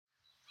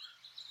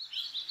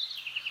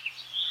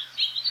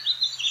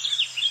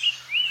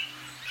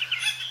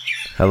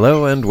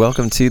Hello and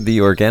welcome to the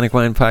Organic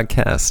Wine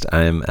Podcast.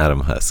 I'm Adam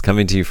Huss,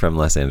 coming to you from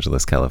Los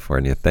Angeles,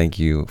 California. Thank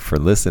you for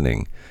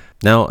listening.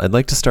 Now, I'd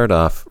like to start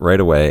off right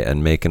away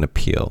and make an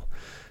appeal.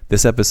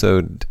 This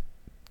episode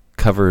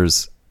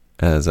covers,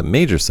 as a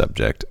major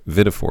subject,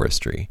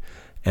 vitiforestry,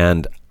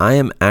 and I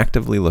am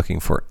actively looking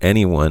for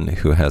anyone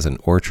who has an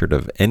orchard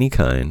of any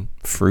kind,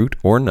 fruit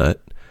or nut,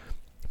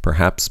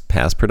 perhaps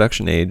past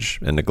production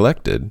age and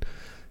neglected,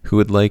 who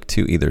would like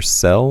to either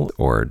sell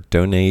or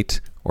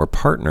donate or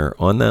partner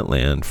on that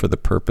land for the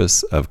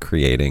purpose of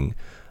creating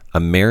a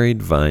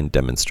married vine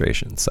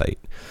demonstration site.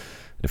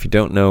 If you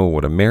don't know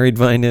what a married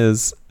vine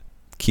is,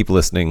 keep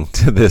listening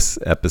to this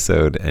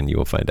episode and you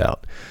will find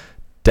out.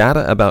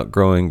 Data about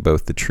growing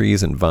both the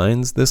trees and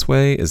vines this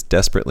way is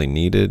desperately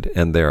needed,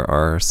 and there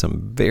are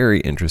some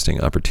very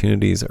interesting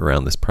opportunities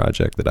around this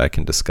project that I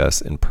can discuss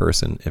in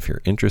person if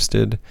you're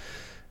interested.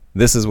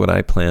 This is what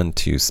I plan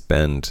to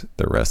spend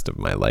the rest of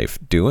my life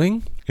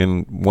doing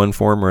in one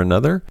form or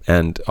another,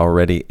 and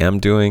already am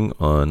doing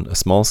on a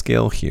small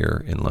scale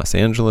here in Los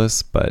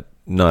Angeles, but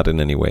not in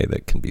any way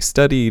that can be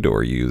studied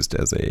or used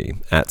as a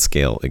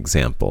at-scale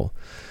example.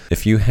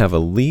 If you have a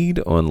lead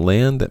on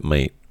land that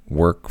might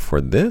work for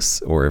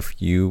this, or if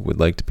you would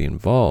like to be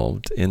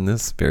involved in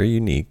this very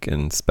unique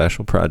and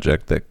special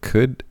project that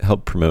could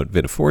help promote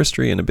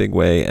vitiforestry in a big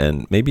way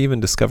and maybe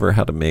even discover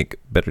how to make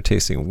better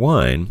tasting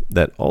wine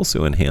that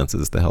also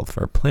enhances the health of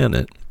our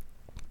planet,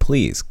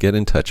 please get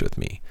in touch with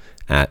me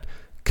at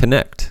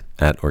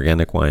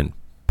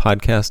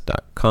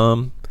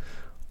connect@organicwinepodcast.com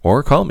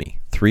or call me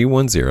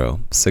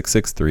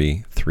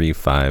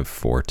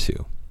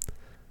 310-663-3542.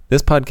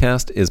 This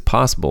podcast is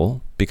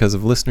possible because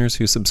of listeners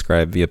who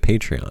subscribe via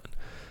Patreon,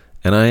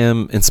 and I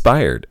am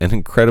inspired and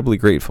incredibly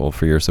grateful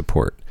for your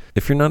support.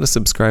 If you're not a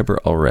subscriber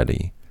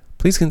already,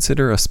 please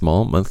consider a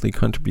small monthly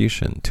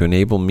contribution to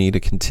enable me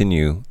to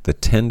continue the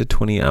 10 to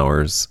 20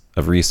 hours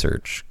of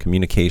research,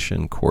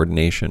 communication,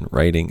 coordination,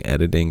 writing,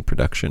 editing,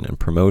 production, and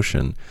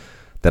promotion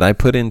that I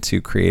put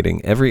into creating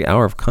every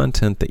hour of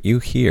content that you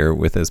hear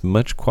with as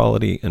much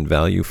quality and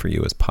value for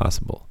you as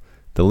possible.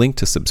 The link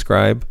to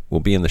subscribe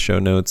will be in the show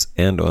notes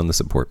and on the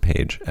support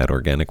page at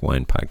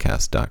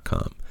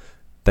organicwinepodcast.com.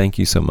 Thank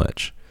you so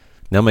much.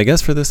 Now, my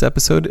guest for this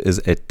episode is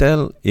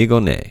Etelle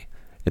Higonnet.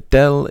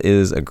 Etelle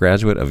is a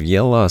graduate of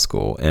Yale Law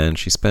School, and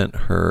she spent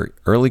her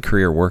early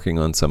career working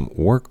on some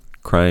war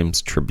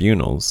crimes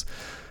tribunals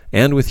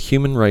and with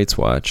Human Rights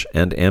Watch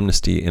and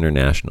Amnesty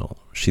International.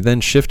 She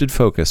then shifted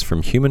focus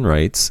from human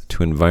rights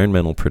to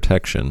environmental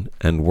protection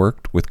and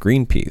worked with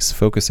Greenpeace,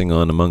 focusing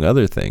on, among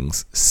other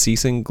things,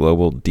 ceasing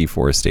global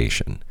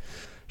deforestation.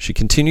 She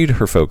continued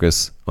her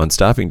focus on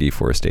stopping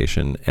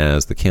deforestation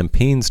as the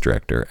campaigns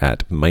director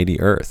at Mighty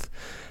Earth,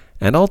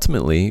 and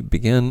ultimately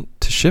began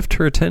to shift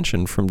her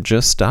attention from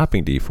just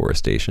stopping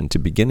deforestation to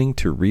beginning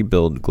to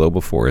rebuild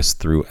global forests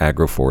through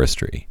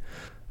agroforestry.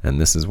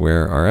 And this is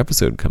where our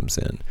episode comes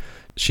in.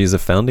 She is a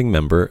founding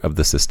member of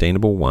the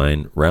Sustainable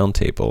Wine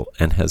Roundtable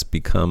and has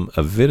become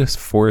a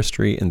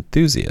vitiforestry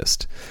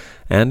enthusiast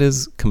and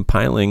is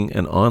compiling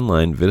an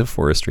online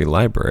vitiforestry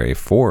library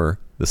for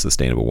the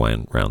Sustainable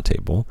Wine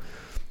Roundtable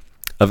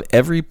of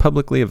every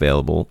publicly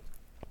available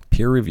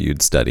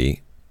peer-reviewed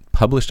study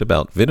published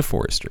about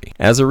vitiforestry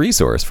as a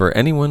resource for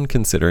anyone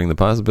considering the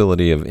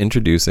possibility of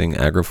introducing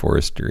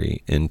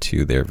agroforestry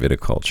into their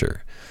viticulture.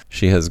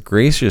 She has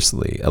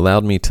graciously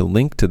allowed me to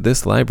link to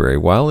this library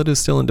while it is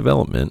still in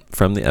development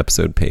from the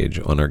episode page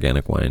on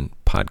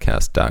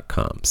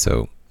organicwinepodcast.com.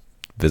 So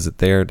visit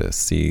there to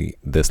see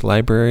this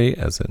library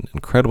as an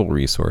incredible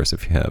resource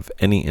if you have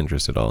any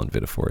interest at all in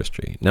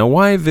vitiforestry. Now,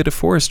 why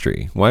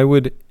vitiforestry? Why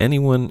would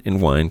anyone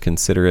in wine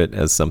consider it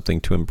as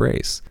something to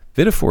embrace?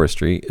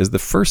 Vitiforestry is the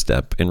first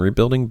step in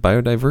rebuilding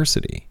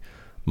biodiversity.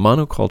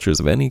 Monocultures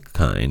of any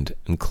kind,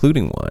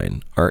 including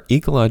wine, are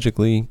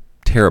ecologically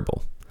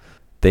terrible.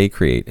 They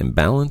create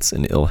imbalance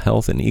and ill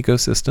health in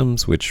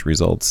ecosystems, which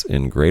results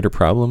in greater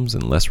problems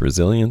and less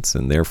resilience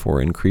and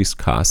therefore increased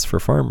costs for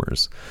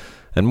farmers.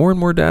 And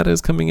more data is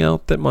coming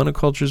out that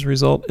monocultures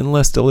result in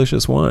less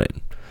delicious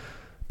wine.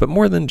 But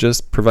more than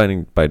just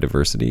providing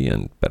biodiversity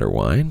and better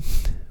wine,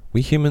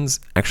 we humans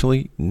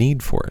actually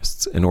need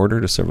forests in order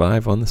to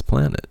survive on this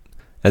planet.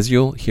 As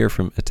you'll hear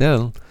from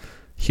Etelle,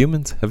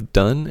 humans have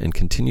done and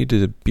continue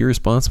to be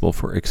responsible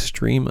for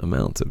extreme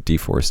amounts of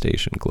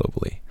deforestation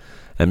globally.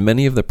 And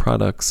many of the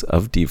products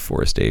of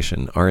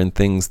deforestation are in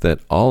things that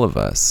all of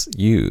us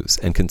use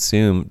and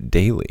consume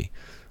daily,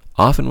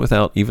 often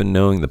without even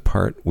knowing the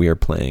part we are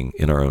playing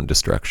in our own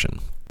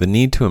destruction. The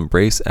need to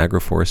embrace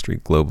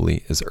agroforestry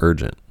globally is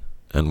urgent,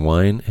 and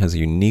wine has a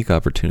unique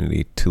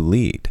opportunity to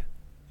lead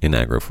in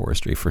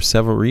agroforestry for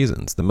several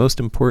reasons. The most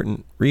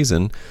important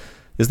reason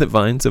is that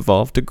vines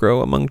evolved to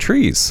grow among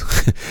trees.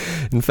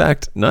 In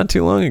fact, not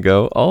too long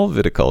ago, all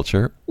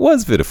viticulture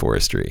was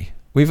vitiforestry.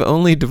 We've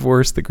only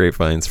divorced the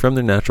grapevines from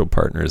their natural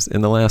partners in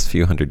the last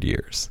few hundred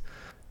years.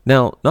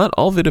 Now, not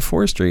all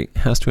vitiforestry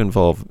has to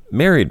involve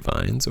married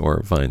vines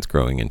or vines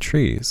growing in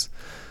trees.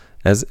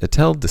 As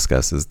Etelle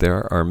discusses,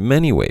 there are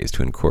many ways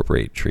to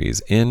incorporate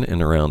trees in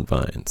and around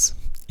vines.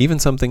 Even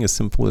something as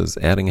simple as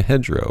adding a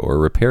hedgerow or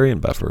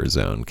riparian buffer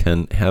zone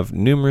can have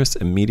numerous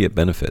immediate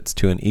benefits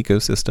to an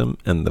ecosystem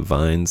and the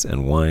vines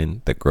and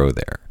wine that grow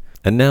there.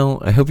 And now,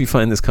 I hope you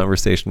find this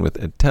conversation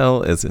with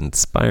Etelle as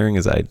inspiring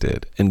as I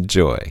did.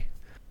 Enjoy.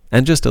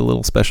 And just a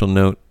little special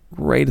note,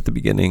 right at the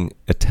beginning,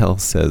 Etelle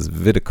says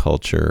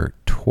viticulture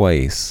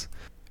twice,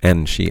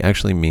 and she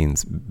actually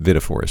means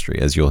vitiforestry,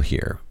 as you'll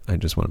hear. I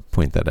just want to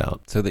point that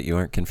out so that you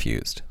aren't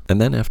confused. And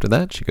then after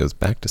that, she goes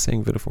back to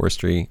saying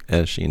vitiforestry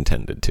as she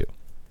intended to.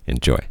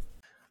 Enjoy.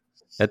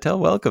 Etelle,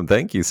 welcome.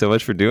 Thank you so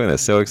much for doing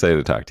this. So excited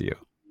to talk to you.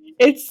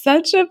 It's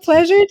such a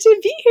pleasure to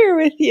be here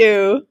with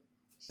you.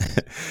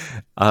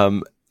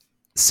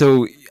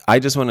 So I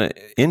just want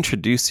to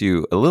introduce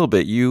you a little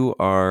bit. You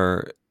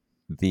are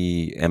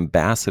the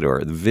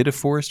ambassador, the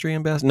Vitiforestry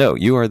ambassador. No,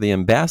 you are the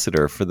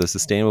ambassador for the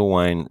Sustainable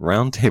Wine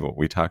Roundtable.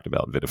 We talked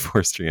about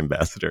Vitiforestry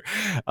ambassador,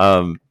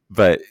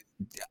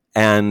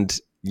 and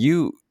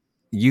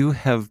you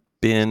have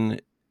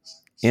been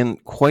in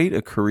quite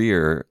a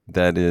career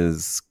that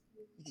is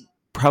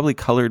probably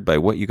colored by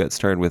what you got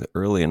started with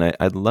early. And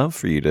I'd love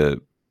for you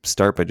to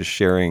start by just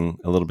sharing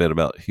a little bit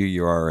about who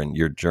you are and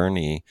your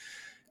journey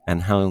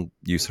and how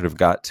you sort of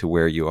got to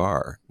where you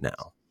are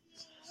now.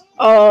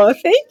 Oh,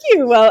 thank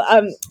you. Well,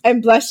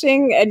 I'm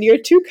blushing and you're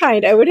too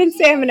kind. I wouldn't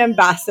say I'm an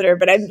ambassador,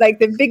 but I'm like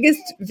the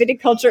biggest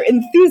viticulture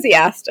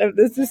enthusiast of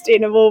the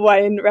Sustainable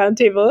Wine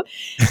Roundtable.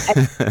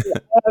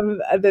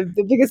 And,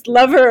 the biggest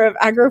lover of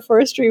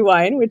agroforestry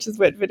wine, which is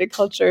what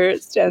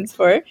viticulture stands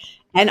for.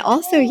 And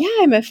also,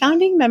 I'm a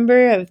founding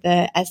member of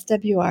the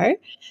SWR.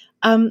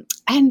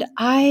 And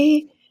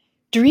I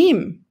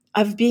dream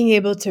of being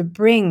able to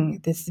bring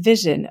this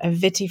vision of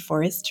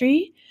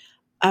vitiforestry,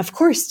 of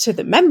course, to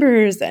the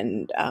members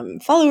and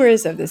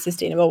followers of the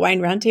Sustainable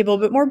Wine Roundtable,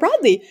 but more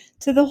broadly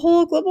to the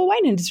whole global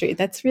wine industry.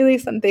 That's really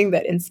something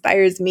that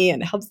inspires me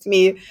and helps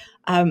me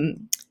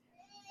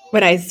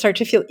when I start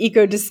to feel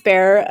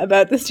eco-despair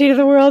about the state of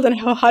the world and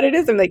how hot it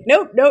is. I'm like,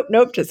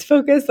 nope, just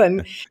focus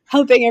on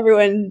helping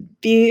everyone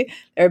be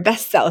their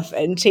best self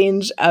and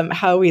change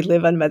how we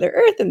live on Mother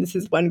Earth. And this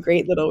is one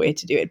great little way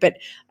to do it. But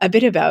a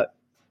bit about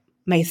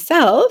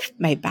myself,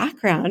 my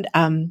background.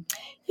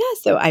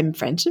 So I'm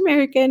French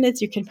American,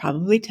 as you can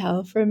probably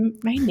tell from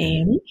my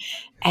name.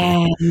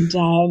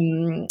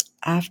 And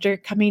after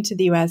coming to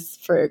the US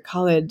for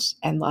college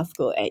and law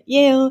school at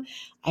Yale,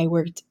 I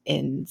worked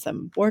in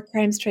some war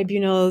crimes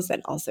tribunals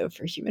and also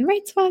for Human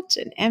Rights Watch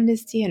and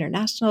Amnesty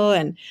International,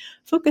 and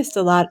focused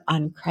a lot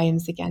on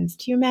crimes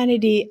against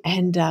humanity.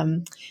 And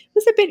it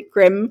was a bit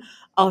grim,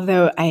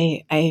 although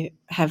I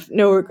have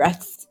no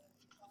regrets.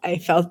 I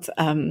felt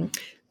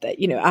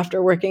that,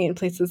 after working in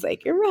places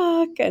like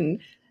Iraq and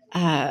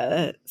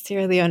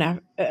Sierra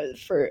Leone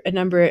for a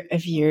number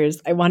of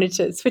years, I wanted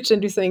to switch and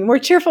do something more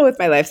cheerful with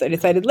my life. So I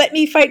decided, let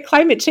me fight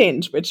climate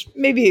change, which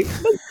maybe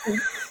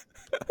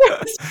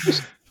that's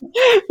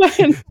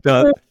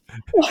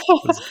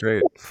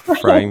great.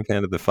 Frying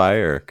pan to the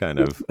fire kind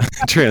of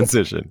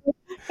transition.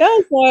 Yeah,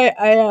 so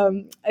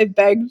I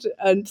begged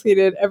and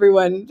pleaded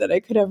everyone that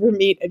I could ever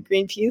meet at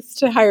Greenpeace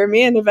to hire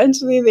me, and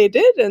eventually they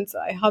did. And so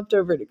I hopped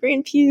over to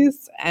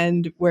Greenpeace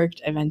and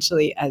worked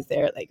eventually as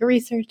their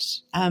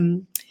research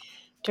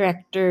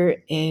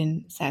director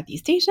in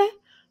Southeast Asia.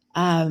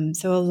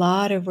 So a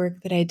lot of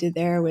work that I did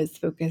there was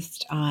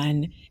focused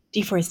on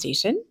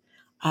deforestation,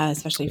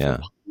 especially for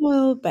palm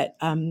oil, but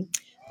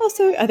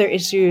also other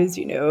issues,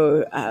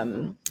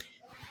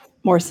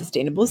 more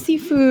sustainable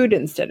seafood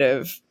instead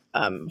of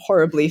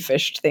horribly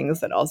fished things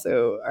that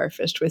also are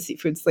fished with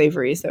seafood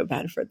slavery, so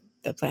bad for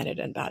the planet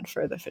and bad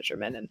for the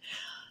fishermen. And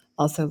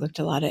also looked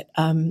a lot at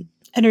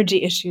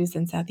energy issues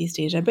in Southeast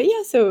Asia. But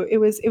so it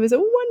was a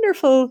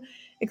wonderful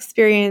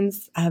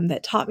experience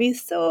that taught me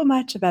so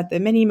much about the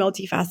many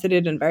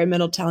multifaceted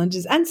environmental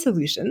challenges and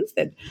solutions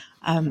that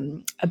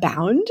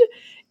abound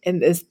in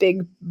this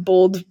big,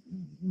 bold,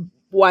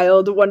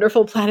 wild,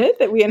 wonderful planet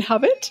that we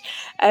inhabit.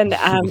 And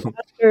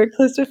after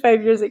close to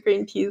 5 years at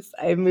Greenpeace,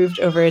 I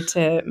moved over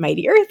to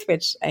Mighty Earth,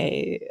 which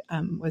I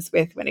was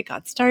with when it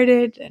got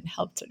started and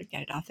helped sort of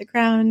get it off the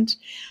ground,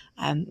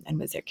 and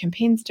was their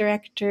campaigns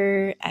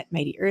director at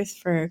Mighty Earth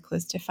for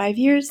close to 5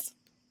 years.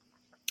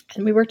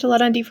 And we worked a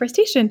lot on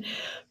deforestation.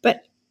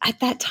 But at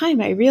that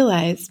time, I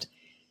realized,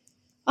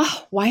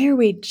 why are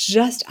we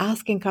just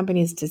asking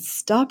companies to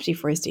stop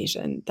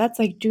deforestation?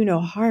 That's do no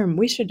harm.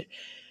 We should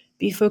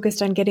be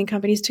focused on getting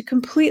companies to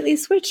completely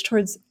switch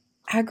towards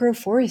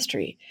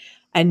agroforestry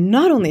and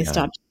not only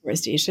stop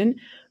deforestation,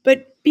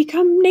 but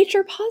become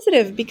nature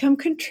positive, become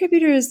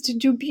contributors to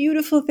do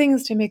beautiful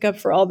things to make up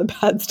for all the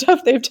bad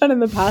stuff they've done in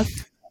the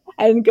past,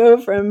 and go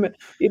from,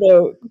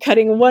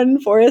 cutting one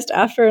forest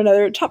after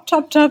another, chop,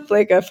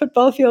 like a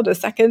football field a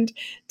second,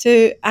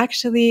 to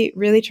actually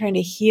really trying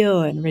to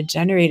heal and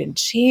regenerate and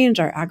change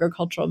our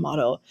agricultural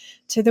model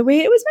to the way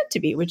it was meant to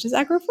be, which is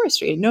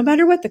agroforestry, no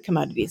matter what the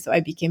commodity. So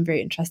I became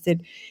very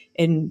interested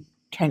in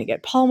trying to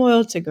get palm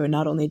oil to go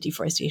not only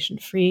deforestation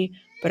free,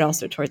 but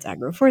also towards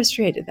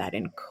agroforestry. I did that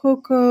in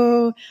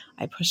cocoa.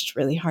 I pushed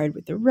really hard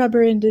with the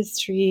rubber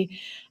industry.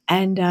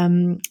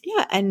 And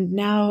yeah, and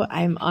now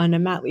I'm on a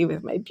mat leave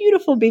with my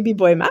beautiful baby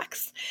boy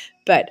Max,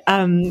 but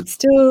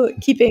still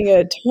keeping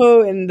a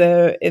toe in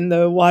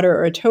the water,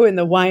 or a toe in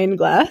the wine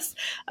glass,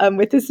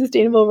 with the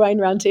Sustainable Wine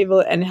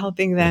Roundtable, and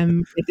helping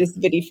them with this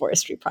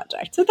Vitiforestry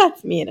project. So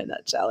that's me in a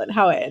nutshell, and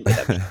how I ended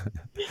up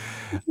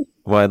here.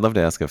 Well, I'd love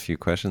to ask a few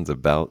questions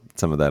about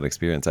some of that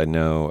experience. I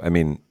know, I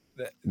mean,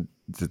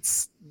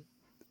 it's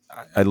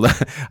I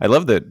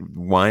love that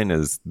wine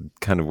is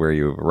kind of where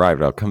you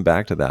arrived. I'll come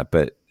back to that,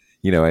 but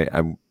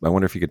I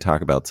wonder if you could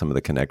talk about some of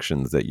the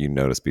connections that you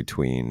notice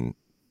between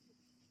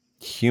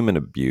human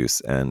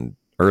abuse and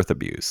earth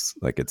abuse.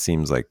 Like, it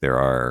seems like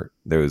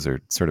those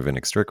are sort of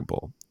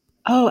inextricable.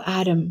 Oh,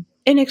 Adam,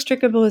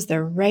 inextricable is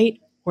the right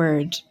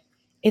word.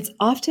 It's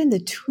often the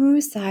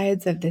two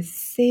sides of the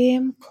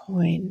same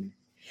coin.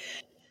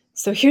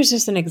 So here's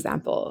just an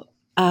example.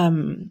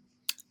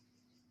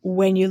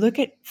 When you look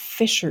at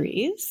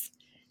fisheries,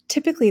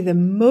 typically the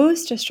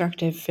most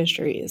destructive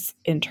fisheries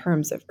in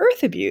terms of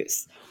earth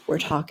abuse, we're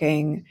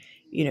talking,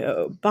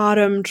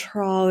 bottom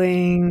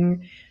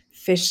trawling,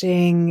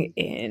 fishing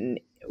in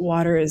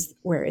waters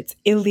where it's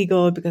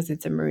illegal because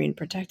it's a marine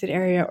protected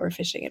area, or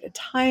fishing at a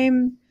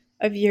time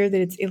of year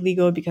that it's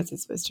illegal because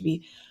it's supposed to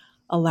be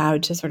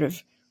allowed to sort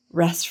of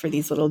rest for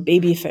these little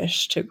baby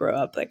fish to grow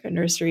up like a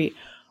nursery,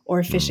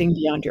 or Mm, fishing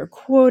beyond your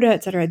quota,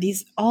 etc.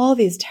 All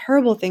these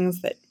terrible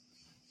things that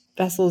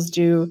vessels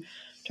do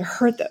to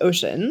hurt the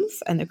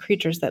oceans and the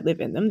creatures that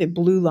live in them, the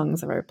blue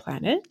lungs of our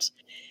planet.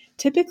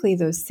 Typically,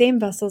 those same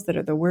vessels that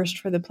are the worst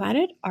for the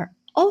planet are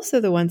also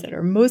the ones that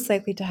are most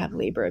likely to have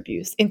labor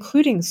abuse,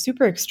 including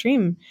super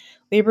extreme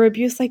labor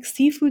abuse like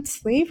seafood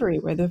slavery,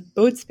 where the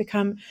boats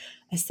become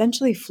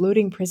essentially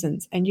floating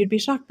prisons. And you'd be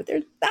shocked, but there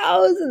are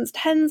thousands,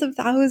 tens of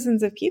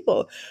thousands of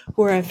people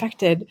who are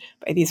affected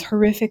by these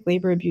horrific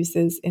labor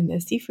abuses in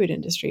the seafood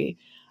industry.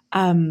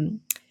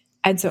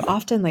 And so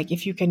often, like,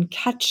 if you can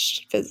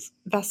catch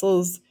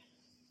vessels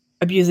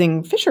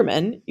abusing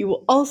fishermen, you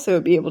will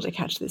also be able to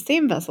catch the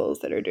same vessels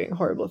that are doing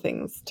horrible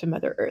things to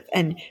Mother Earth.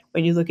 And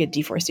when you look at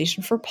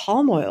deforestation for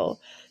palm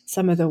oil,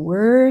 some of the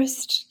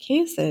worst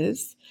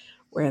cases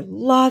where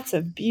lots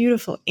of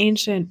beautiful,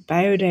 ancient,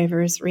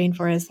 biodiverse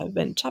rainforests have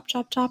been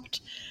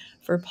chopped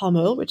for palm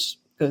oil, which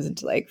goes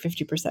into like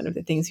 50% of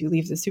the things you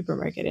leave the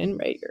supermarket in,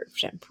 right? Your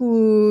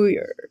shampoo,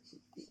 your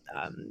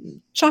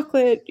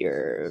chocolate,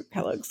 your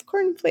Kellogg's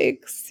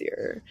cornflakes,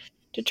 your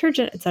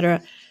detergent,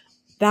 etc.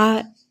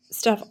 That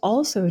stuff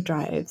also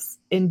drives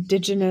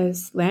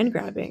indigenous land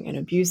grabbing and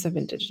abuse of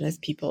indigenous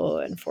people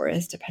and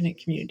forest dependent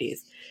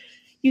communities.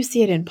 You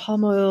see it in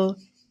palm oil,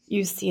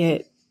 you see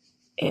it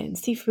in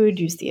seafood,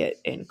 you see it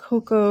in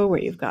cocoa, where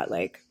you've got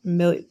like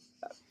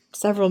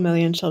several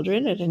million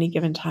children at any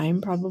given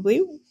time,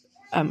 probably,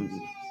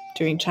 um,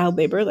 doing child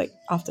labor, like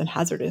often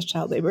hazardous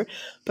child labor,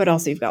 but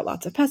also you've got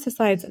lots of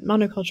pesticides and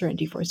monoculture and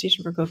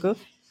deforestation for cocoa.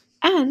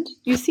 And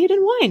you see it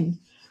in wine,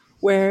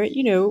 where,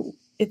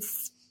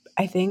 it's,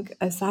 I think,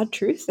 a sad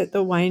truth that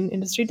the wine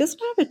industry doesn't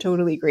have a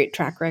totally great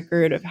track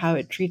record of how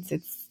it treats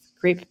its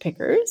grape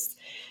pickers,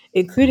 mm,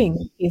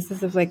 including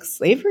cases of like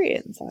slavery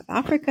in South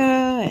Africa,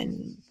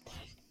 and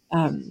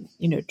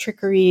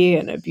trickery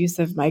and abuse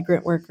of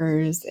migrant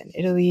workers in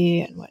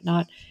Italy and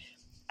whatnot.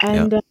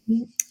 yeah.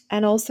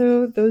 And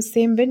also, those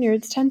same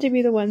vineyards tend to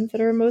be the ones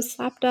that are most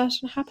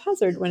slapdash and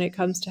haphazard when it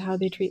comes to how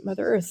they treat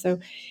Mother Earth. So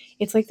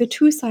it's like the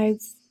two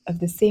sides of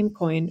the same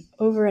coin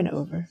over and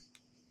over.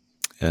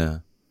 Yeah.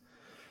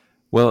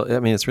 Well, I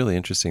mean, it's really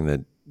interesting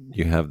that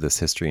you have this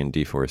history in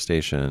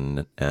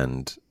deforestation,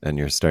 and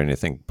you're starting to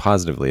think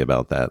positively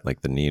about that,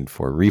 like the need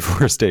for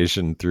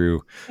reforestation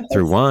through Yes,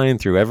 wine,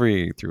 through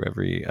every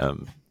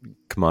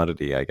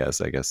commodity. I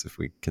guess if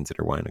we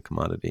consider wine a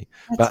commodity,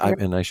 that's right.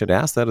 and I should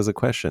ask that as a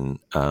question.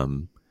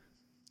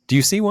 Do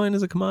you see wine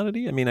as a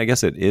commodity? I mean, I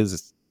guess it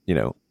is,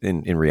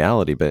 in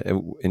reality. But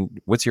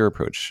what's your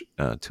approach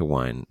to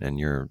wine and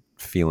your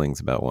feelings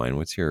about wine?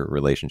 What's your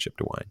relationship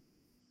to wine?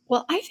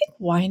 Well, I think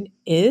wine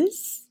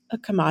is a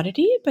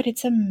commodity, but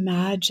it's a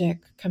magic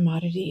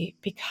commodity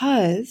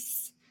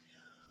because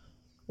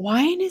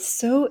wine is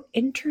so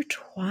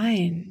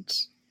intertwined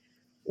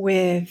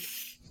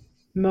with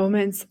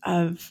moments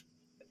of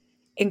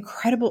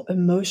incredible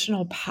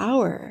emotional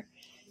power.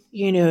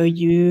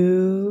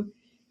 You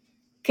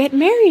get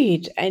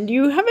married and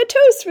you have a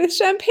toast with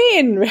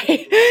champagne,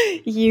 right?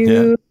 Yeah.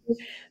 You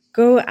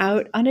go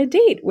out on a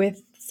date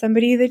with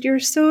somebody that you're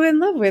so in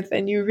love with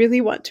and you really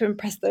want to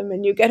impress them,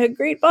 and you get a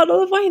great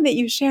bottle of wine that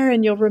you share,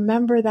 and you'll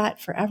remember that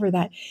forever.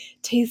 That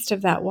taste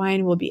of that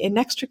wine will be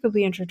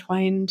inextricably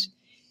intertwined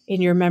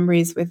in your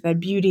memories with the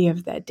beauty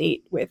of that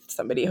date with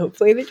somebody,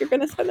 hopefully, that you're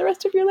going to spend the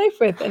rest of your life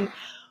with. And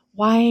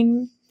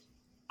wine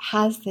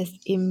has this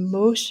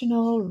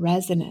emotional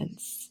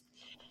resonance,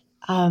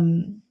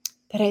 um,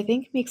 that I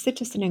think makes it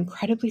just an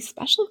incredibly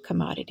special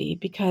commodity,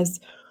 because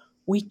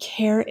we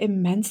care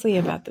immensely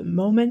about the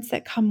moments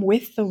that come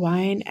with the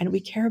wine, and we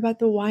care about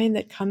the wine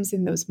that comes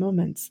in those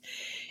moments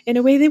in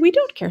a way that we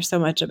don't care so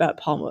much about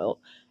palm oil.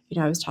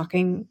 I was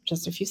talking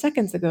just a few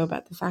seconds ago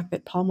about the fact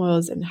that palm oil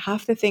is in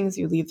half the things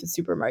you leave the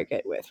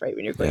supermarket with, right?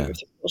 When you're going Yeah.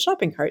 with your little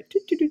shopping cart.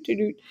 Doot, doot, doot, doot,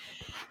 doot.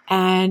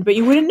 But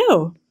you wouldn't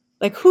know.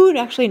 Like, who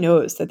actually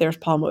knows that there's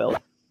palm oil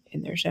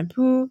in their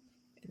shampoo,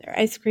 in their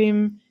ice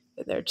cream,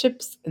 in their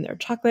chips, in their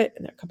chocolate,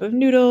 in their cup of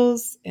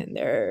noodles, in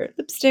their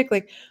lipstick?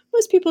 Like,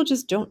 most people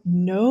just don't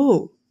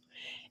know.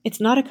 It's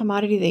not a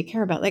commodity they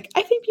care about. Like,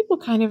 I think people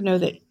kind of know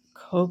that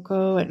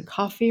cocoa and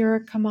coffee are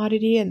a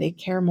commodity and they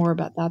care more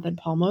about that than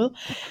palm oil.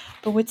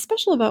 But what's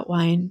special about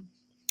wine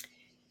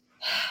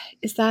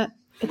is that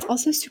it's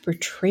also super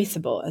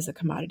traceable as a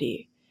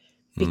commodity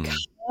Mm.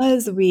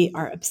 because we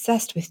are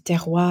obsessed with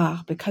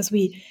terroir, because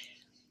we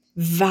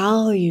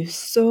value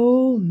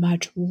so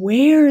much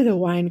where the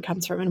wine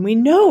comes from, and we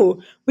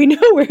know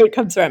where it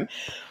comes from,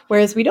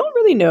 whereas we don't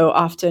really know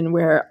often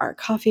where our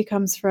coffee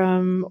comes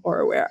from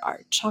or where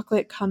our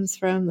chocolate comes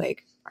from.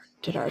 Like,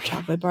 did our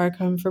chocolate bar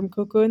come from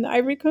cocoa in the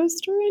Ivory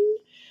Coast or in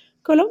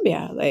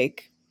Colombia?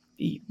 Like,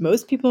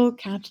 most people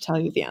can't tell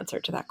you the answer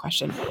to that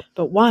question,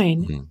 but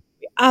wine, Mm.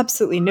 we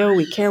absolutely know,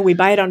 we care, we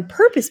buy it on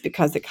purpose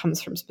because it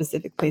comes from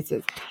specific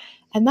places.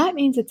 And that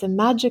means it's a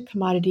magic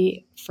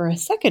commodity for a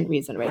second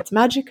reason, right? It's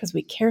magic because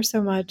we care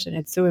so much and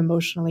it's so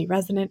emotionally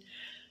resonant.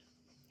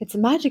 It's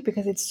magic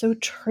because it's so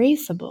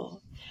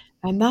traceable.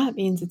 And that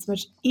means it's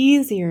much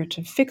easier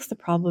to fix the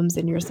problems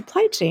in your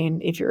supply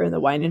chain if you're in the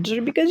wine industry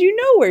because you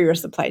know where your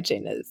supply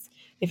chain is.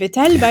 If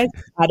Etelle buys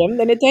from Adam,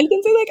 then Etelle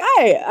can say, like,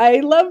 I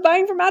love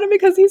buying from Adam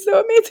because he's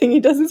so amazing. He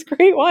does this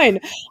great wine.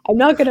 I'm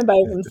not going to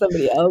buy from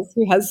somebody else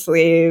who has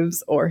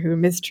slaves or who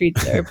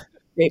mistreats their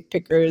grape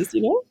pickers,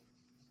 you know?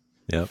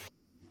 Yep.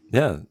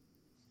 Yeah.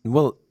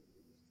 Well,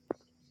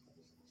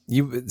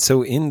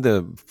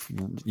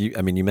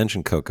 I mean, you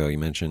mentioned cocoa, you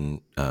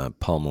mentioned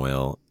palm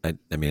oil. I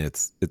mean,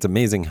 it's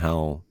amazing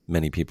how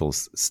many people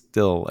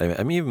still.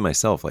 I mean, even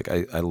myself, like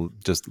I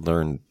just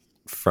learned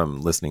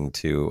from listening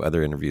to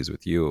other interviews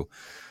with you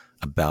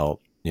about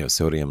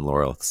sodium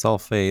lauryl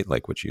sulfate,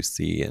 like what you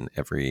see in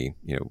every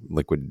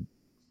liquid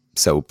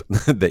soap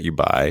that you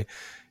buy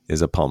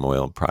is a palm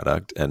oil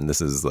product, and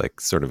this is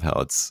like sort of how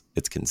it's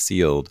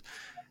concealed.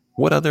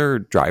 What other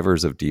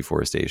drivers of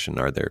deforestation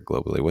are there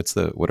globally?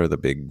 What are the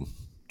big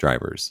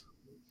drivers?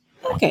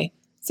 Okay,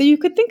 so you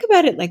could think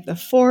about it like the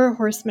four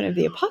horsemen of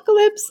the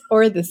apocalypse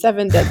or the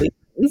seven deadly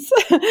sins.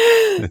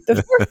 The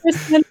four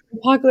horsemen of the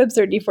apocalypse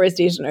or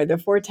deforestation are the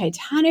four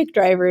titanic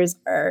drivers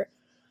are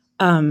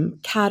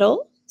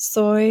cattle,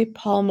 soy,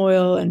 palm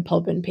oil, and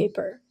pulp and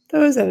paper.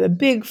 Those are the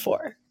big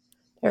four.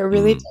 There are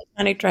really Mm,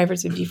 titanic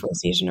drivers of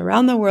deforestation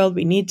around the world.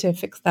 We need to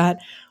fix that,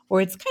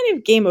 or it's kind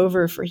of game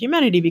over for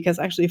humanity because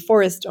actually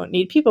forests don't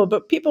need people,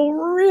 but people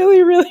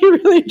really, really,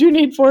 really do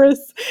need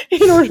forests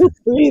in order to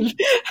breathe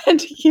and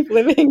to keep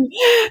living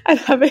and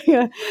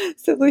having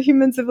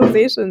human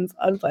civilizations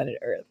on planet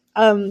Earth.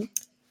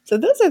 So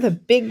those are the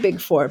big,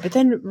 big four. But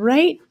then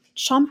right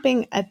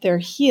chomping at their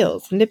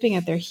heels, nipping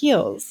at their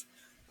heels,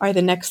 are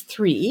the next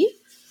three,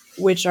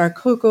 which are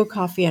cocoa,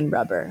 coffee, and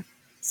rubber.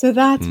 So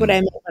that's what I mm,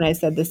 meant when I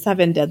said the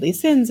seven deadly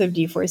sins of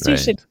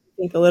deforestation. right.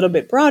 Think a little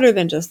bit broader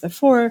than just the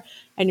four,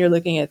 and you're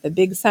looking at the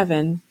big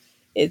seven.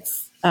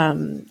 It's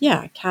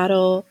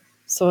cattle,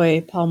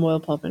 soy, palm oil,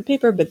 pulp and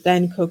paper, but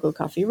then cocoa,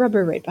 coffee,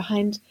 rubber right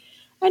behind.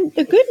 And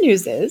the good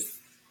news is,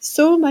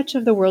 so much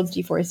of the world's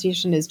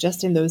deforestation is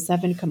just in those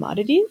seven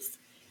commodities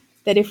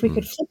that if we Mm,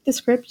 could flip the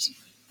script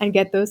and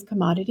get those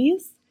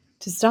commodities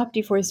to stop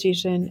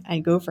deforestation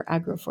and go for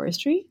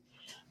agroforestry,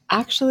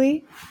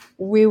 actually,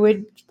 we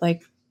would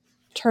like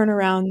turn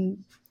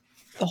around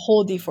the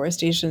whole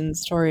deforestation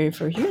story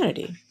for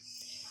humanity.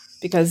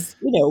 Because,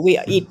 we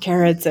eat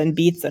carrots and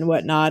beets and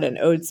whatnot and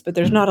oats, but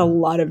there's not a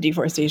lot of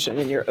deforestation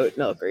in your oat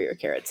milk or your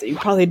carrots. So you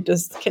probably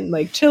just can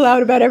like chill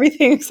out about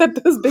everything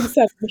except those big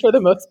seven for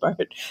the most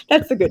part.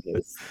 That's the good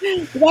news.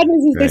 The bad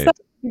news is they suck. right.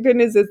 The good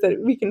news is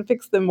that we can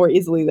fix them more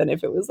easily than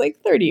if it was like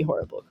 30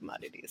 horrible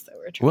commodities that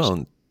we're trashing.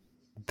 Well,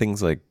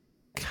 things like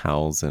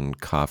cows and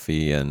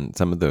coffee and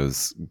some of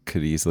those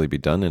could easily be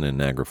done in an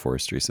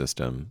agroforestry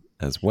system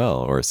as well,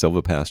 or a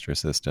silvopasture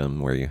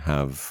system where you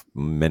have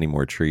many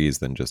more trees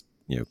than just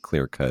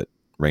clear cut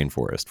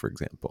rainforest, for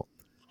example.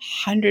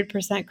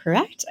 100%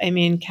 correct. I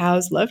mean,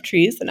 cows love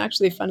trees, and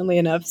actually, funnily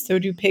enough, so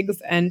do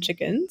pigs and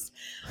chickens.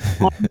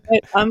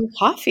 But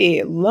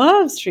coffee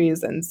loves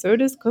trees, and so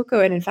does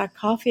cocoa. And in fact,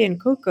 coffee and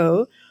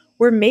cocoa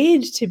were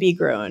made to be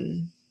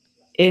grown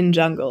in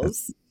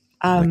jungles.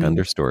 Like Um,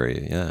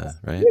 understory, yeah,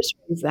 right.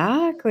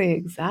 exactly,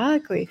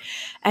 exactly.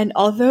 And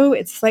although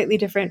it's slightly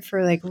different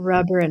for like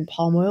rubber and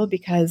palm oil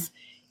because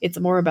it's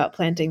more about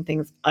planting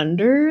things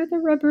under the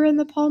rubber and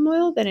the palm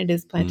oil than it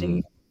is planting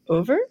Mm,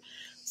 over.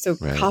 So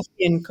right.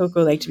 coffee and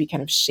cocoa like to be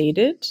kind of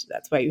shaded.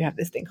 That's why you have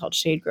this thing called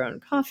shade grown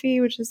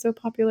coffee, which is so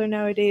popular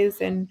nowadays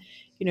and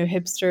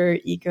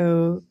hipster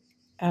eco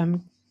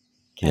um,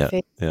 Yeah,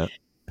 cafe. yeah,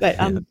 But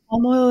yeah,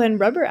 palm oil and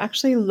rubber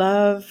actually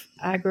love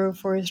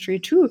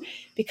agroforestry too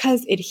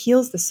because it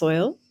heals the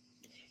soil.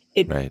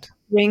 It right.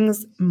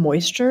 brings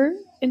moisture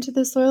into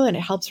the soil and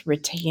it helps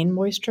retain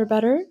moisture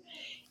better.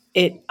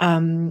 It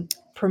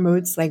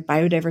promotes like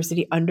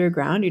biodiversity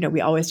underground.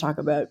 We always talk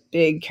about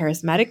big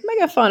charismatic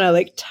megafauna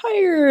like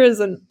tigers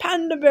and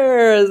panda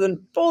bears and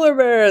polar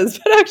bears,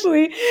 but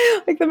actually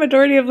like the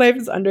majority of life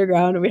is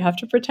underground and we have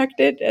to protect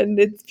it, and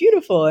it's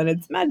beautiful and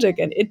it's magic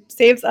and it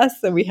saves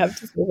us, so we have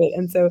to save it.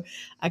 And so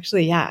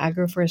actually, yeah,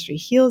 agroforestry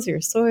heals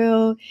your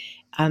soil.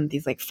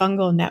 These like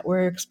fungal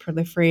networks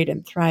proliferate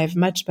and thrive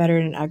much better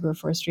in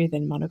agroforestry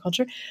than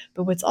monoculture.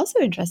 But what's also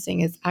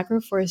interesting is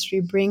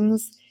agroforestry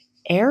brings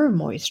air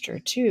moisture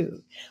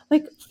too.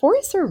 Like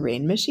forests are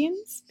rain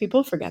machines.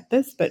 People forget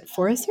this, but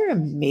forests are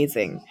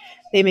amazing.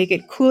 They make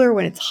it cooler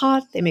when it's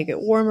hot. They make it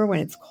warmer when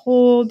it's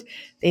cold.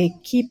 They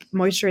keep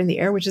moisture in the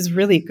air, which is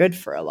really good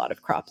for a lot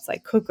of crops.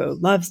 Like cocoa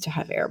loves to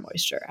have air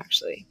moisture,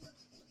 actually.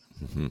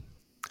 Mm-hmm.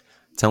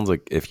 It sounds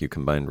like if you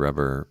combined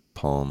rubber,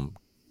 palm,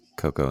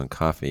 cocoa, and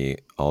coffee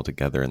all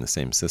together in the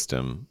same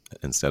system,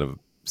 instead of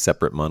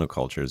separate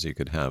monocultures, you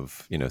could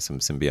have, some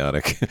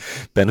symbiotic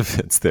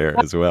benefits there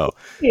as well.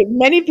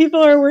 Many people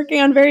are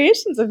working on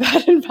variations of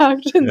that, in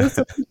fact, in the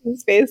solution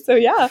space. So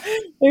yeah,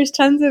 there's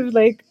tons of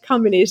like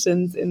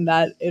combinations in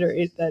that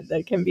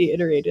that can be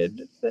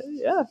iterated. But,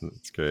 yeah,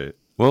 that's great.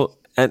 Well,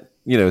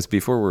 it's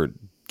before we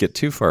get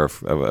too far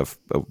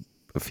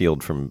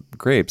afield from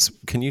grapes.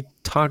 Can you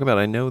talk about?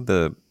 I know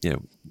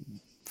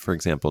for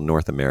example,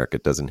 North America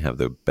doesn't have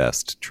the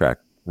best track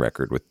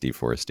record with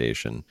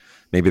deforestation,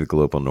 maybe the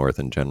global north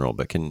in general,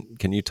 but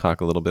can you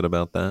talk a little bit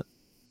about that?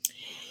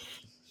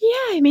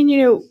 Yeah, I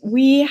mean,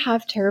 we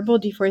have terrible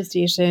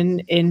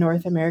deforestation in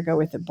North America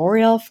with the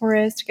boreal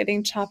forest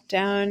getting chopped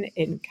down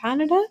in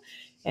Canada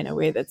in a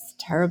way that's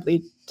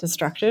terribly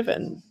destructive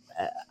and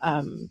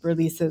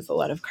releases a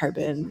lot of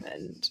carbon,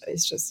 and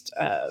it's just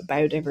a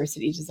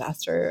biodiversity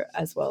disaster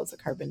as well as a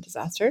carbon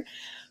disaster.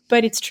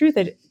 But it's true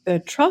that the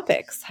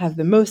tropics have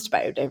the most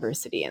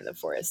biodiversity in the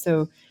forest.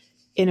 So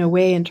in a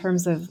way, in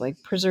terms of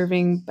like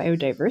preserving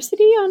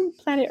biodiversity on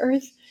planet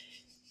Earth,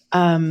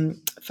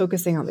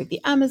 focusing on like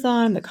the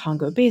Amazon, the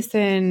Congo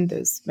Basin,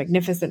 those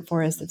magnificent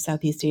forests of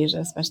Southeast Asia,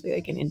 especially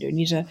like in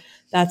Indonesia,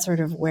 that's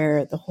sort of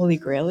where the holy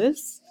grail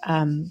is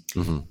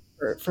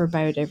for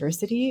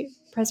biodiversity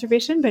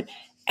preservation. But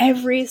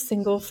every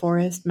single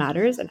forest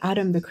matters. And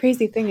Adam, the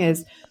crazy thing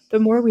is, the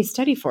more we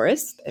study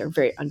forests, they're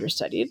very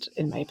understudied,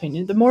 in my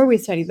opinion. The more we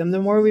study them, the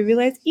more we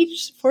realize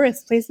each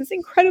forest plays this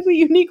incredibly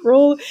unique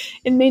role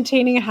in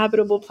maintaining a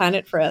habitable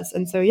planet for us.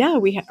 And so, yeah,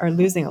 we are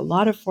losing a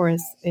lot of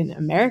forests in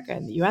America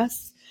and the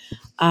US,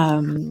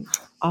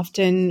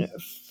 often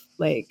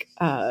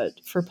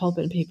for pulp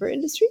and paper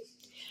industry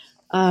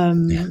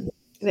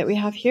that we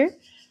have here.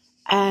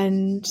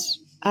 And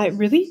it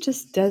really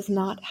just does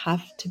not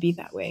have to be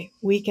that way.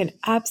 We can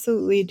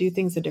absolutely do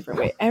things a different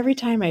way. Every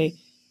time I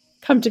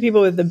come to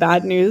people with the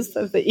bad news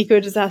of the eco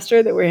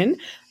disaster that we're in,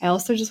 I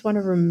also just want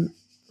to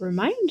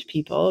remind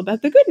people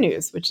about the good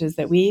news, which is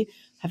that we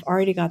have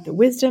already got the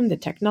wisdom, the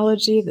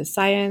technology, the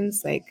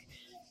science, like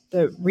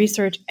the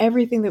research,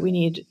 everything that we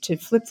need to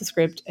flip the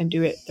script and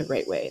do it the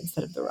right way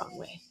instead of the wrong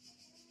way.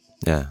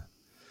 Yeah.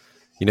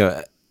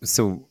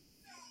 So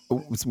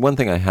one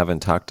thing I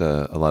haven't talked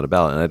a lot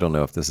about, and I don't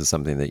know if this is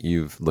something that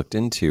you've looked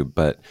into,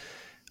 but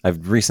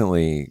I've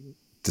recently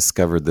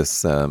discovered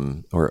this,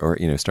 or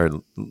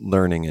started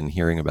learning and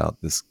hearing about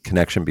this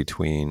connection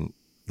between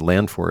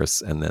land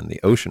forests and then the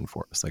ocean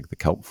forests, like the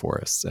kelp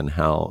forests, and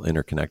how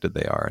interconnected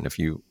they are. And if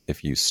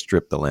you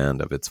strip the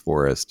land of its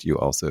forest, you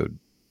also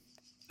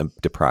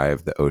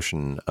deprive the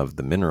ocean of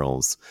the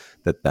minerals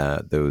that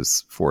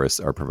those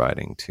forests are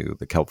providing to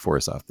the kelp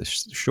forests off the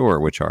shore,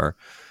 which are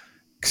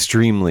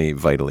extremely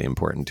vitally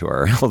important to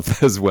our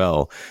health as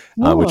well,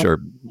 which are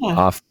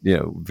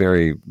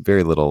very,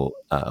 very little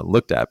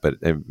looked at. But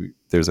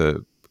there's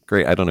a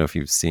great, I don't know if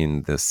you've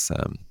seen this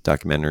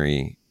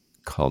documentary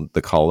called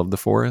The Call of the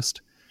Forest.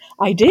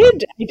 I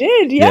did.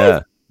 Yes.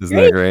 Yeah. Isn't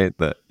that great?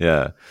 For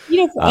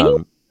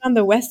anyone on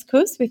the West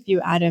Coast with you,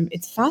 Adam,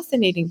 it's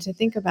fascinating to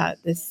think about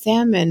the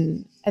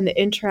salmon and the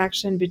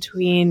interaction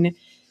between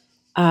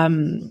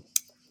the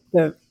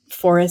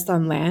forest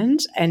on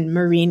land and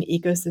marine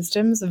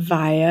ecosystems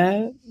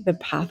via the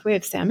pathway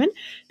of salmon,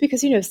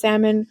 because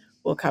salmon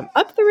will come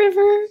up the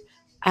river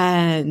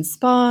and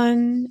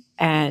spawn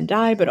and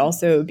die, but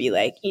also be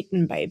like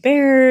eaten by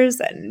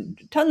bears and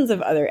tons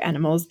of other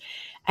animals.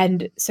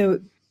 And so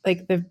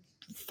like the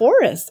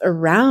forests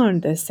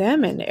around the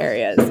salmon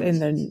areas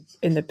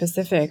in the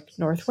Pacific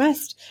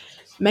Northwest,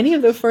 many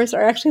of the forests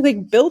are actually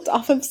like built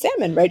off of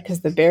salmon, right?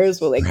 Because the bears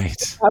will like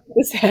up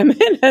the salmon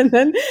and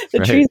then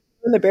the trees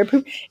and the bear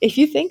poop. If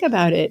you think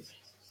about it,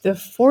 the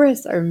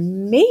forests are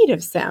made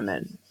of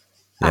salmon,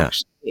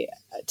 actually,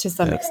 to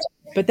some extent.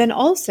 But then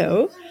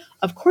also,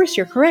 of course,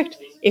 you're correct.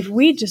 If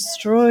we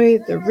destroy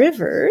the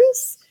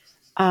rivers,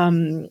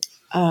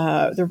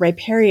 the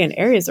riparian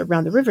areas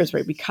around the rivers,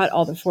 right? We cut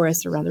all the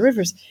forests around the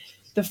rivers.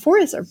 The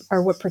forests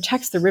are what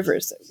protects the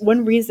rivers.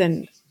 One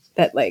reason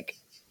that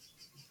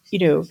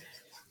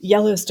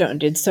Yellowstone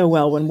did so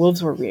well when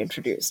wolves were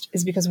reintroduced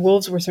is because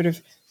wolves were sort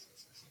of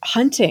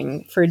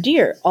hunting for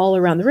deer all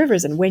around the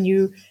rivers. And when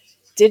you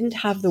didn't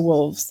have the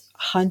wolves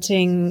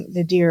hunting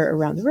the deer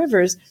around the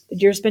rivers, the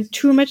deer spent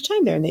too much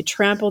time there and they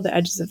trampled the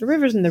edges of the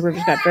rivers and the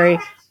rivers got very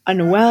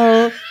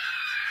unwell.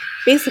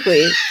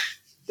 Basically,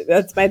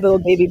 that's my little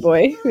baby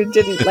boy who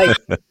didn't like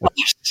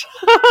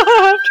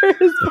after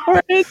his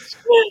porridge.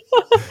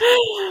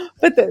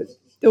 But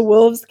the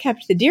wolves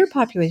kept the deer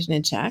population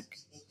in check,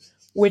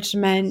 which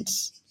meant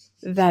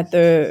that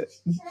the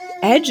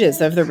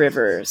edges of the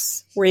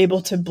rivers were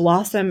able to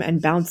blossom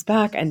and bounce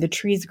back, and the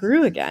trees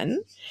grew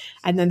again.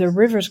 And then the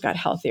rivers got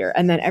healthier.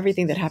 And then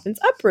everything that happens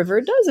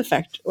upriver does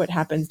affect what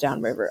happens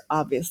downriver,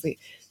 obviously.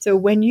 So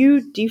when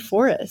you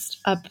deforest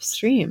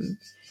upstream,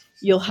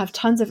 you'll have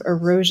tons of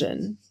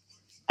erosion,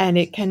 and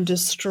it can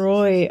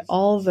destroy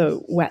all the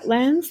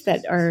wetlands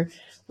that are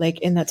like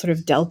in that sort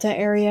of delta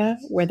area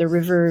where the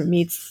river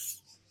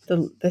meets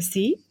the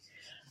sea.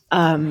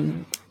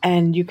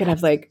 And you can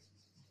have like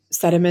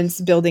sediments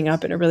building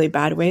up in a really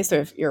bad way. So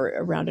if you're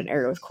around an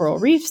area with coral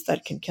reefs,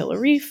 that can kill a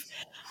reef.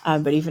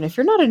 But even if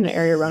you're not in an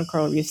area around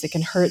coral reefs, it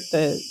can hurt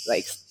the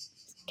like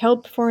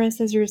kelp forest,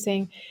 as you were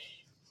saying.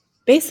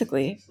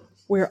 Basically,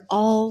 we're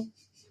all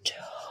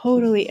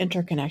totally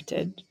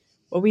interconnected.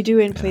 What we do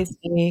in Yeah. place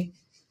A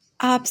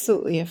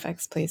absolutely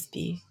affects place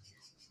B,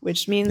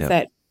 which means Yep.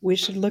 that we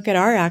should look at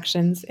our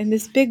actions in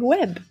this big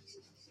web.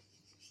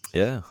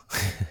 Yeah.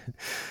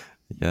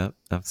 Yeah,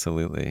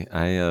 absolutely.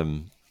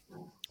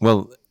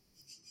 Well,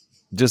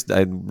 just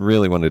I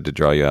really wanted to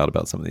draw you out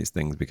about some of these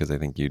things because I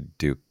think you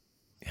do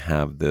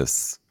have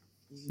this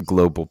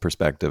global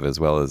perspective as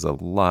well as a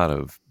lot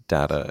of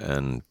data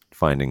and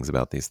findings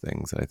about these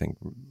things that I think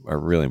are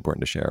really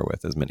important to share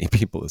with as many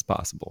people as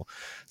possible.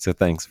 So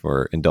thanks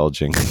for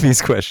indulging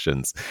these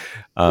questions.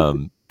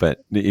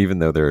 But even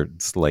though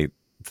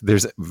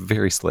there's a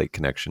very slight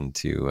connection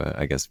to,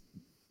 I guess,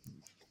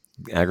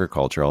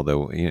 agriculture,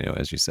 although,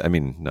 as you said, I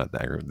mean, not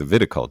the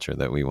viticulture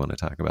that we want to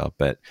talk about,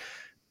 but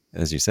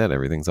as you said,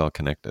 everything's all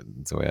connected.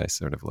 It's the way I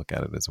sort of look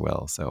at it as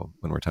well. So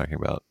when we're talking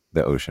about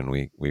the ocean,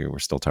 we were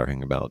still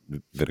talking about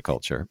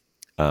viticulture.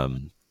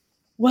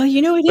 Well,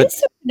 it But is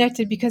so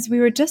connected because we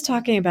were just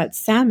talking about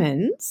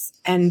salmons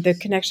and the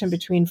connection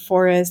between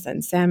forests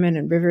and salmon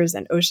and rivers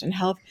and ocean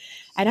health.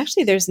 And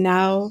actually, there's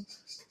now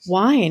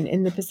wine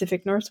in the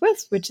Pacific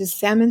Northwest, which is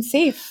salmon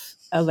safe,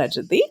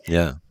 allegedly.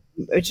 yeah,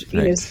 Which,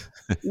 right.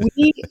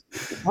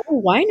 our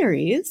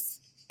wineries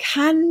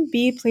can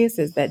be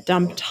places that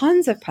dump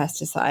tons of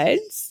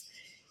pesticides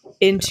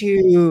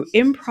into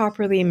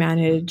improperly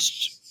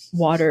managed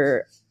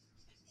water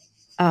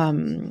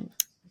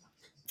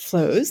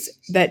flows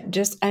that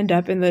just end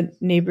up in the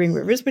neighboring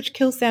rivers, which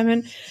kill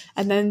salmon.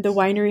 And then the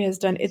winery has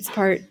done its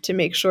part to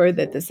make sure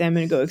that the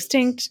salmon go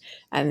extinct.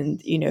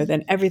 And,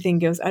 then everything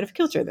goes out of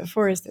kilter, the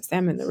forest, the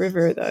salmon, the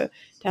river, the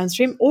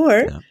downstream.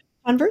 Or Yeah,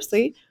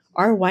 conversely,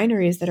 our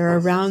wineries that are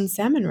around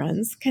salmon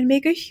runs can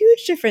make a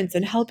huge difference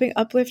in helping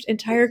uplift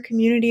entire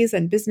communities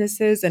and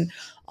businesses and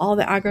all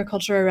the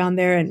agriculture around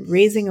there and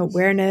raising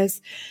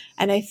awareness.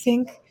 And I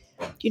think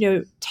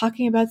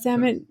talking about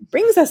salmon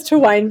brings us to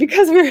wine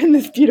because we're in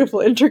this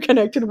beautiful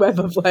interconnected web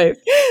of life.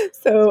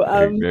 So,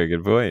 very, very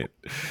good point.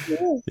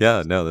 yeah.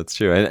 Yeah, no, that's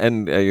true.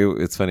 And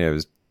it's funny. I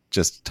was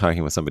just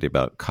talking with somebody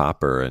about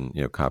copper, and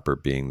copper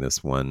being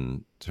this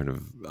one sort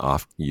of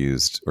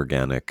oft-used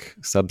organic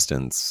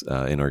substance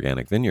in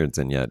organic vineyards,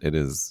 and yet it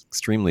is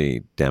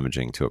extremely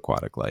damaging to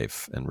aquatic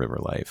life and river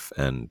life,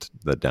 and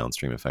the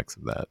downstream effects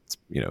of that.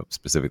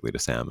 Specifically to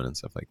salmon and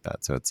stuff like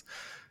that. So it's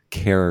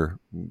care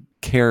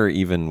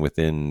even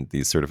within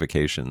these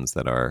certifications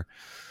that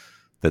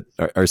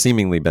are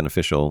seemingly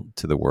beneficial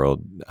to the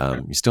world.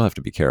 You still have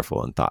to be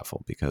careful and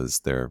thoughtful because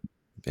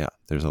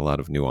there's a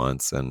lot of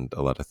nuance and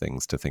a lot of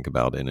things to think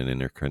about in an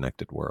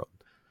interconnected world.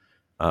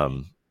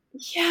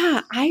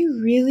 Yeah, I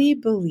really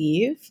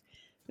believe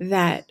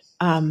that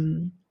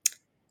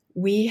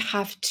we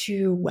have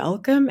to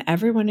welcome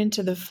everyone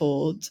into the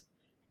fold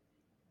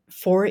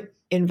for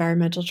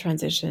environmental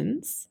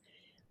transitions,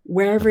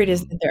 wherever it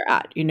is Mhm. that they're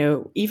at,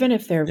 even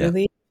if they're Yeah,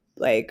 really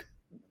like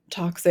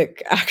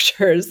toxic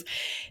actors.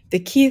 The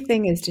key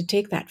thing is to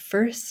take that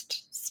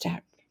first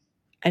step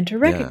and to yeah,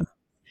 recognize,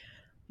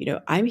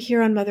 I'm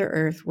here on Mother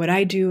Earth. What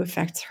I do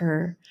affects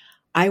her.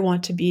 I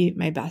want to be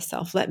my best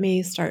self. Let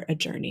me start a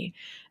journey.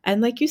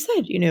 And like you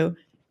said,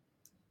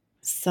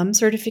 some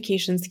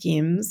certification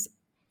schemes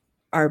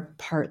are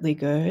partly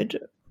good,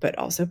 but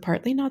also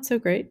partly not so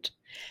great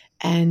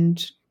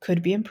and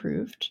could be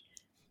improved.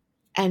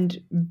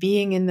 And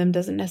being in them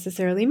doesn't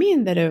necessarily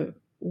mean that a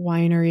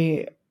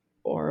winery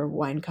or a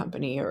wine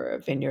company or a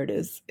vineyard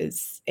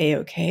is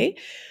a-okay,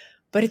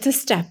 but it's a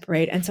step,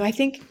 right? And so I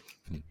think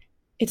Mhm.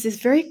 it's this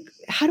very,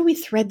 how do we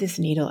thread this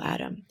needle,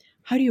 Adam?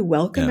 How do you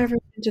welcome Yeah.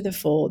 everyone into the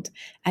fold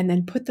and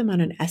then put them on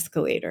an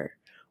escalator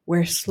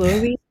where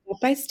slowly,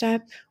 step by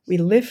step, we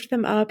lift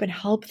them up and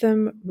help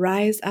them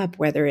rise up,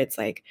 whether it's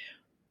like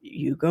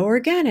you go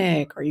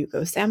organic or you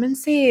go salmon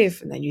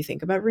safe, and then you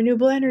think about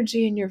renewable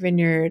energy in your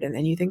vineyard, and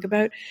then you think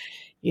about,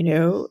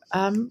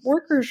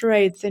 workers'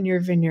 rights in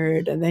your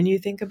vineyard, and then you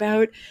think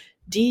about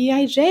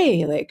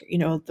DEIJ, like,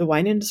 the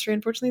wine industry,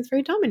 unfortunately, is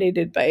very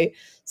dominated by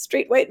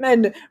straight white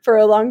men for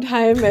a long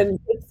time. And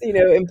it's,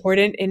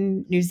 important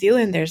in New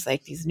Zealand. There's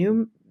like these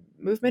new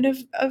movement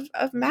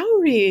of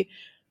Maori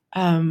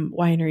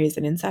wineries.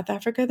 And in South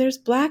Africa, there's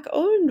Black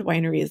owned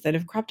wineries that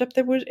have cropped up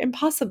that were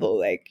impossible,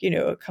 like,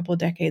 a couple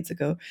decades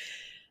ago.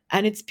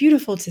 And it's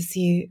beautiful to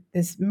see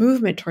this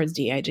movement towards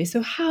DEIJ.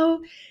 So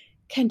how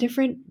can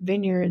different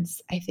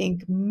vineyards, I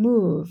think,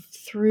 move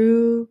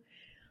through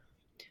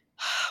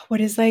what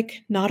is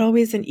like not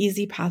always an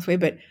easy pathway,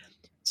 but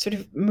sort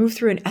of move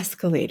through an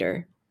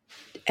escalator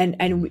and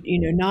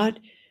not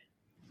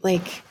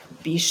like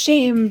be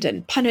shamed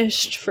and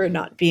punished for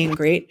not being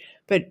great,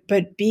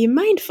 but be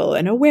mindful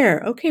and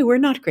aware. Okay, we're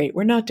not great.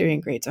 We're not doing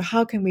great. So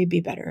how can we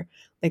be better?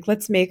 Like,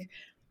 let's make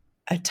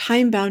a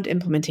time-bound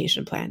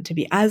implementation plan to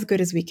be as good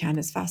as we can,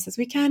 as fast as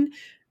we can,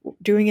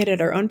 doing it at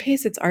our own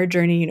pace. It's our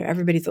journey.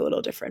 Everybody's a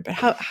little different, but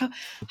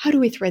how do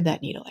we thread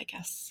that needle, I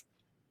guess?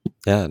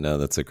 Yeah, no,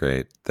 that's a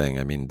great thing.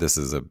 I mean, this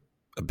is a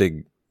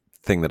big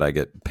thing that I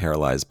get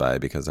paralyzed by,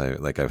 because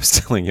like I was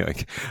telling you,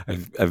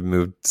 I've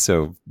moved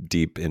so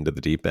deep into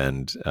the deep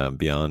end,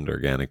 beyond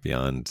organic,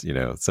 beyond,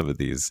 some of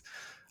these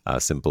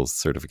simple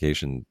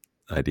certification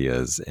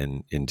ideas,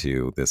 and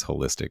into this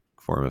holistic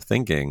form of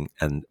thinking,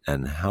 and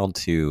how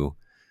to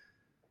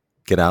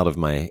get out of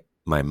my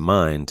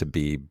mind to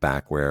be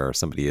back where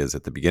somebody is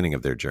at the beginning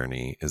of their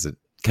journey. It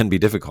can be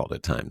difficult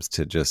at times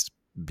to just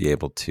be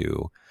able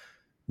to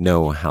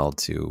know how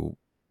to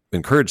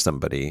encourage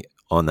somebody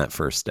on that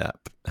first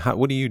step.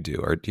 What do you do?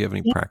 Or do you have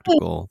any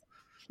practical?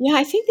 Yeah,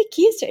 I think the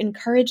key is to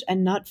encourage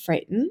and not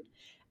frighten,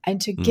 and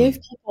to give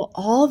people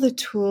all the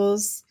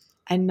tools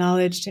and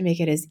knowledge to make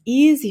it as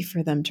easy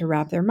for them to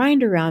wrap their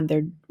mind around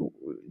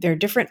their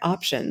different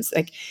options,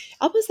 like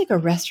almost like a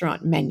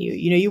restaurant menu.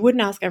 You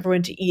wouldn't ask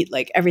everyone to eat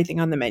like everything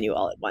on the menu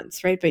all at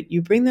once, right? But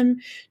you bring them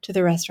to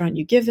the restaurant,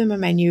 you give them a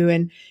menu,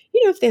 and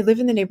if they live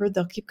in the neighborhood,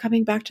 they'll keep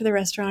coming back to the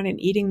restaurant and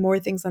eating more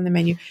things on the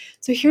menu.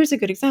 So here's a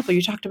good example.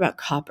 You talked about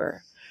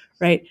copper,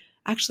 right?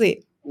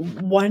 Actually,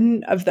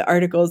 one of the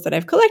articles that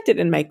I've collected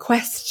in my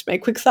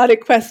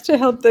quixotic quest to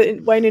help the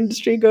wine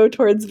industry go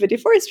towards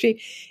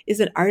vitiforestry, is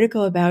an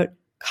article about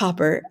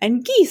copper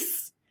and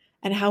geese,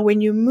 and how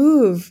when you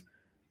move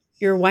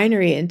your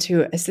winery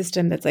into a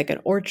system that's like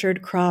an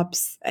orchard,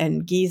 crops,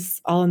 and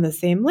geese all in the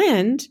same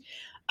land,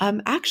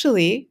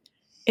 actually,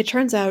 it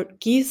turns out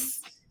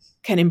geese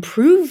can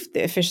improve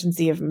the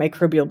efficiency of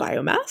microbial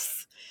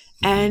biomass,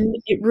 and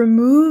it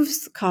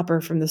removes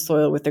copper from the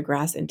soil with the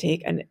grass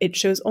intake, and it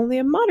shows only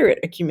a moderate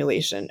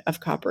accumulation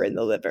of copper in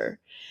the liver.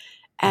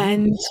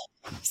 And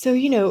so,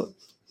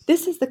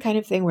 this is the kind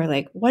of thing where,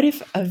 like, what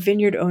if a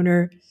vineyard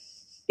owner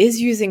is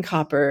using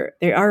copper,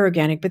 they are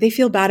organic, but they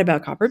feel bad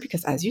about copper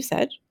because, as you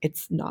said,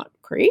 it's not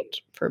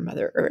great for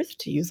Mother Earth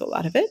to use a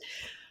lot of it.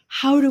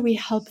 How do we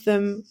help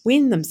them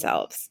wean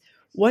themselves?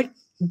 What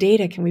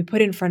data can we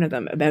put in front of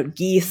them about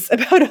geese,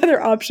 about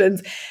other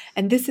options?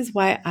 And this is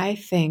why I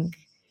think,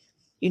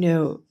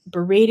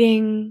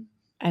 berating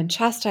and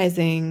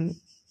chastising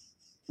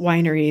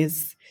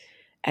wineries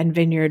and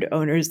vineyard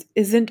owners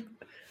isn't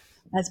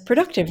as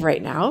productive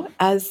right now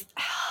as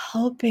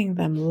helping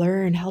them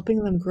learn,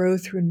 helping them grow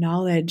through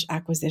knowledge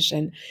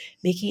acquisition,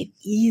 making it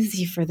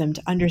easy for them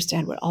to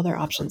understand what all their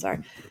options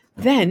are.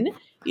 Then,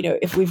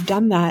 if we've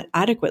done that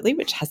adequately,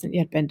 which hasn't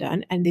yet been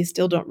done, and they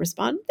still don't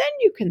respond, then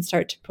you can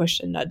start to push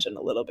and nudge in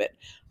a little bit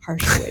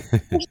harsher way.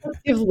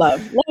 Give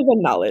love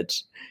and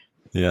knowledge.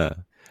 Yeah.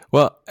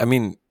 Well, I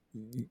mean,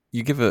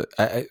 you give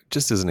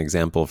just as an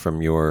example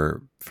from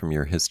your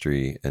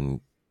history and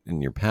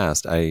in your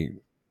past, I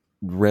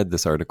read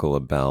this article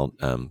about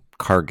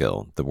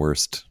Cargill, the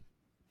worst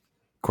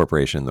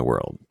corporation in the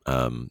world,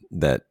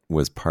 that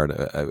was part of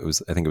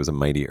I think it was a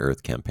Mighty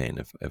Earth campaign,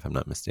 if I'm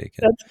not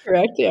mistaken. That's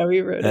correct. Yeah,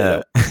 we wrote it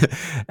up.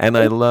 And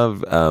I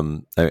love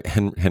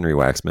Henry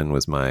Waxman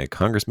was my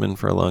congressman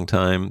for a long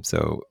time,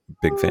 so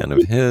big fan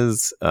of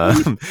his.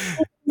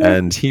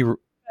 And he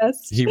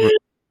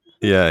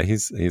yeah,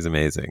 he's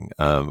amazing.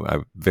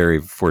 I'm very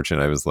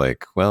fortunate. I was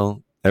like,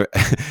 well, it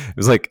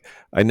was like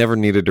I never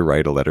needed to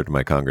write a letter to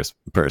my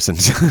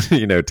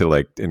congressperson, to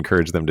like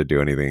encourage them to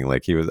do anything.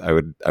 Like I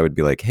would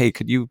be like, hey,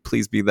 could you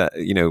please be that,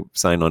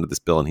 sign on to this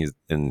bill,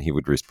 and he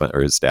would respond,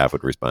 or his staff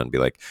would respond and be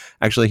like,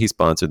 actually, he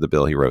sponsored the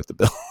bill, he wrote the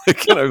bill.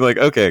 And I'm like,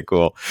 okay,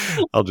 cool,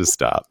 I'll just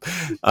stop.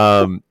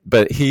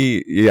 But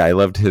I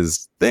loved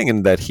his thing,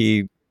 and that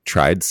he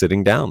tried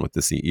sitting down with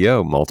the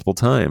CEO multiple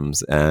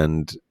times,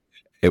 and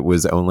it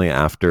was only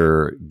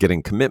after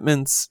getting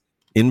commitments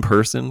in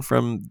person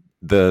from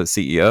the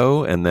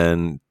CEO and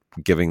then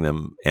giving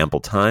them ample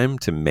time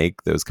to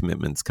make those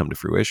commitments come to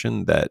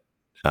fruition that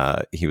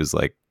he was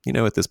like,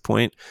 at this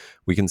point,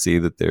 we can see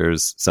that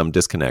there's some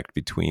disconnect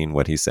between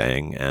what he's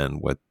saying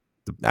and what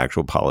the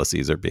actual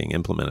policies are being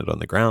implemented on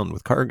the ground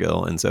with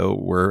Cargill. And so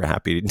we're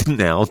happy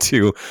now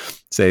to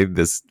say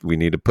this, we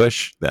need to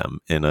push them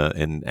and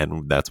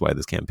that's why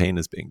this campaign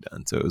is being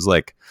done. So it was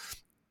like,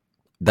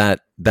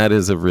 that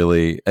is a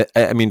really,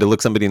 I mean, to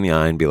look somebody in the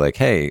eye and be like,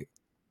 hey,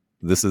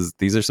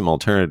 these are some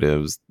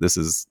alternatives. This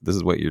is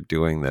what you're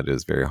doing that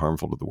is very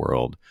harmful to the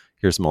world.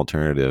 Here's some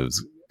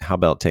alternatives. How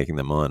about taking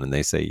them on? And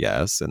they say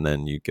yes, and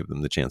then you give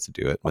them the chance to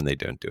do it. When they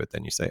don't do it,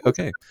 then you say,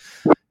 okay,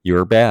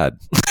 you're bad.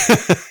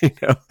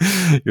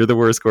 You're the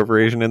worst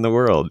corporation in the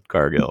world,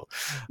 Cargill.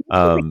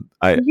 I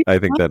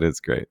think that is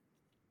great.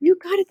 You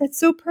got it. That's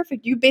so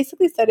perfect. You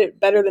basically said it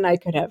better than I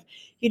could have.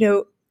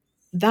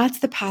 That's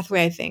the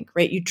pathway, I think,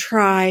 right? You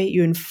try,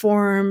 you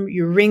inform,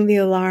 you ring the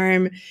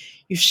alarm,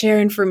 you share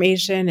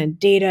information and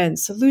data and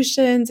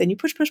solutions, and you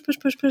push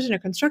in a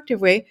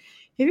constructive way.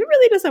 If it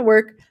really doesn't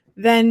work,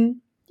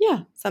 then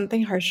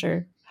something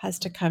harsher has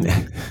to come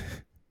next.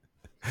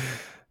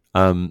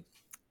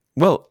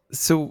 Well,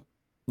 so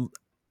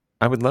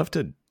I would love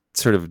to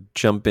sort of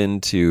jump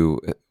into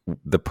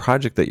the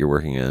project that you're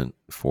working on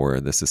for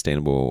the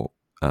Sustainable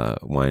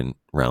Wine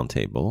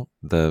Roundtable,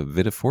 the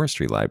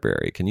Vitiforestry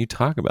Library. Can you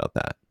talk about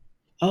that?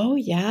 Oh,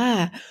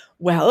 yeah.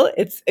 Well,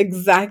 it's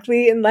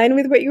exactly in line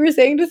with what you were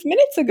saying just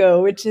minutes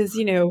ago, which is,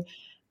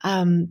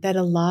 that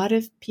a lot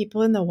of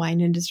people in the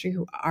wine industry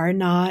who are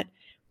not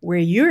where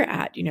you're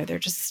at, they're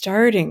just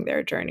starting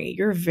their journey.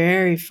 You're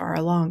very far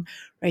along,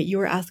 right? You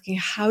were asking,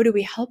 how do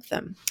we help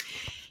them?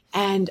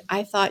 And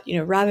I thought,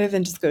 rather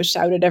than just go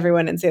shout at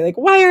everyone and say, like,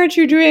 why aren't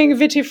you doing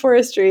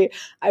vitiforestry?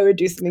 I would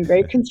do something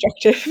very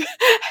constructive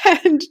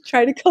and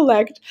try to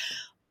collect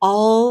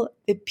all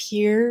the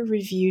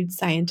peer-reviewed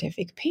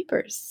scientific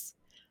papers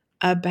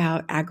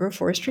about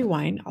agroforestry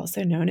wine,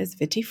 also known as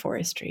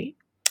vitiforestry,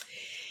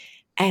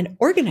 and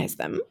organize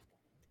them.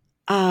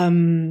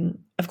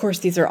 Of course,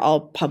 these are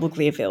all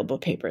publicly available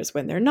papers.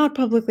 When they're not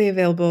publicly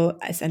available,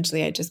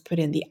 essentially, I just put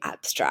in the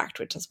abstract,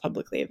 which is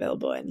publicly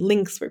available, and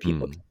links where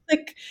people can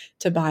click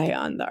to buy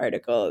on the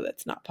article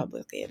that's not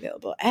publicly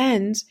available.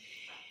 And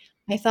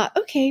I thought,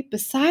 okay,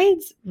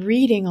 besides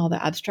reading all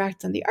the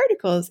abstracts and the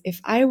articles,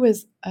 if I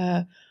was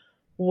a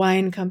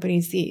wine company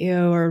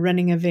CEO or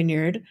running a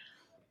vineyard,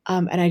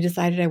 and I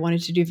decided I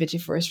wanted to do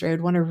vitiforestry, I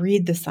would want to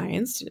read the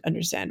science to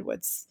understand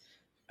what's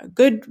a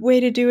good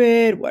way to do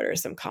it, what are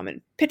some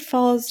common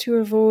pitfalls to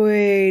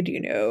avoid,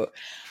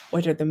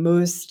 what are the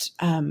most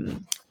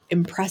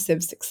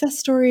impressive success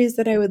stories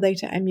that I would like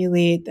to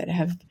emulate that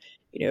have,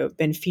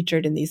 been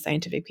featured in these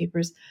scientific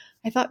papers.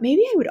 I thought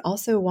maybe I would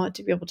also want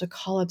to be able to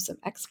call up some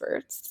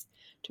experts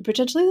to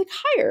potentially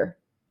hire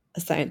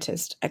a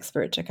scientist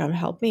expert to come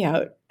help me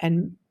out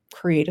and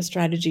create a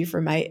strategy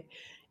for my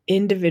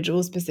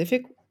individual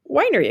specific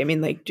winery. I mean,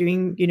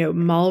 doing,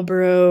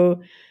 Marlborough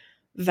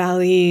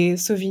Valley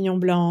Sauvignon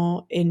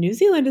Blanc in New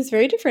Zealand is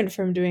very different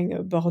from doing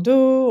a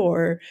Bordeaux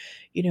or,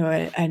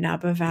 a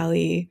Napa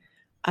Valley.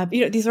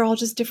 These are all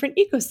just different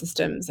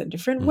ecosystems and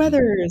different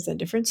weathers and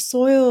different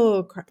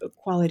soil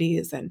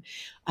qualities. And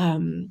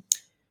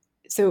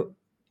so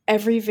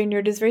every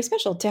vineyard is very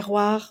special.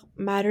 Terroir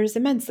matters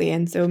immensely.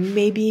 And so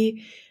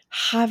maybe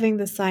having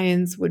the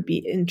science would be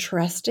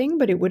interesting,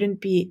 but it wouldn't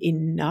be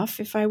enough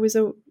if I was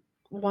a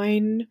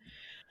wine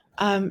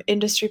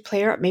industry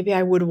player. Maybe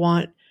I would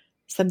want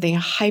something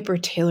hyper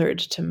tailored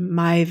to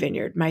my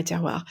vineyard, my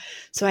terroir.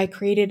 So I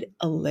created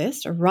a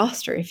list, a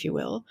roster, if you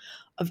will,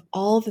 of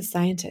all the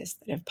scientists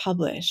that have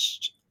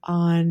published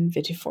on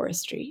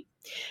vitiforestry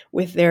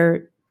with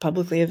their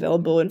publicly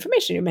available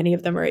information. Many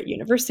of them are at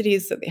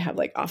universities, so they have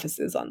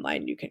offices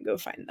online. You can go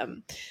find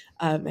them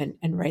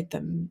and write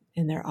them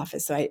in their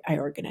office. So I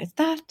organized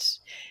that.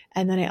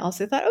 And then I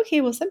also thought, okay,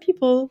 well, some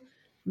people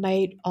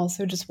might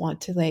also just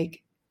want to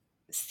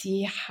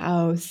see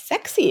how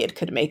sexy it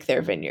could make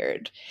their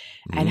vineyard.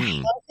 And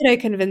how could I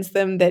convince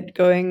them that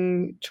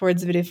going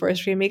towards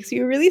vitiforestry makes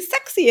you really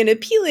sexy and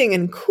appealing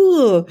and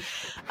cool?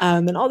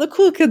 And all the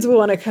cool kids will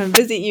want to come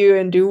visit you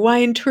and do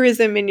wine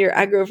tourism in your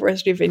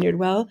agroforestry vineyard.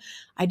 Well,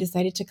 I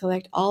decided to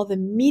collect all the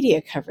media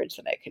coverage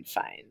that I could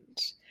find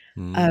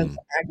of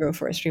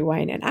agroforestry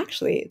wine. And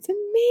actually, it's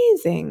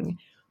amazing.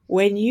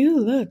 When you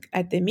look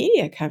at the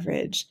media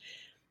coverage,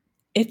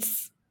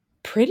 it's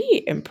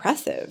pretty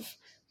impressive.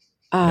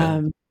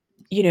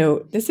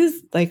 This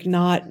is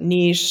not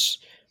niche,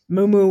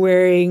 moo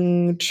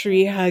wearing,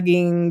 tree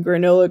hugging,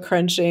 granola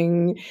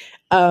crunching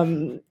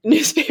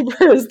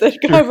newspapers that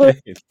cover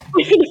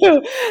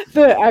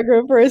the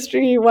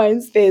agroforestry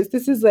wine space.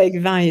 This is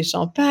Vin et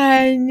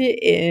Champagne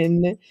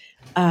in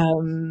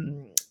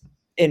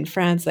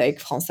France,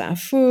 France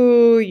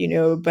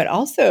Info, but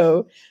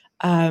also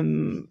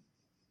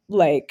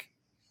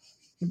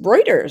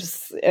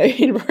Reuters.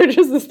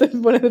 Reuters is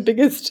one of the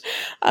biggest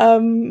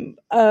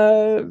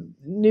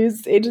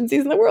news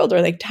agencies in the world,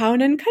 or Town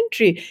and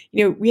Country.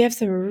 We have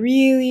some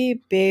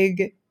really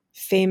big,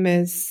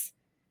 famous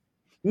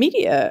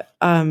media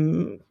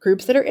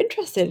groups that are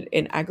interested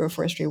in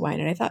agroforestry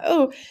wine. And I thought,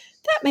 oh,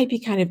 that might be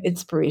kind of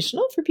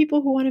inspirational for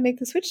people who want to make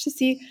the switch to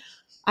see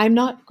I'm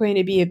not going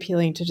to be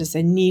appealing to just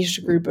a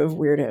niche group of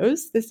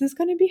weirdos. This is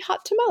going to be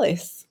hot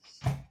tamales.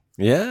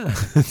 Yeah,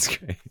 that's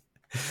great.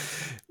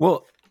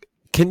 Well,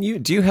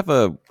 do you have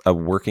a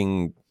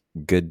working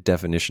good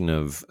definition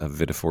of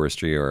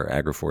vitiforestry or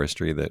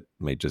agroforestry that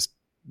may just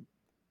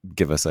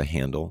give us a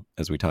handle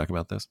as we talk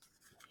about this?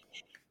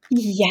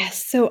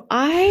 Yes. So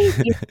I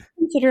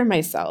consider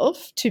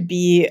myself to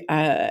be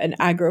an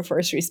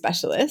agroforestry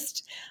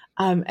specialist.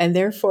 And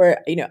therefore,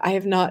 I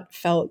have not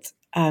felt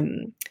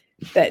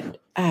that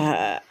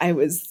I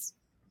was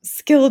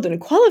skilled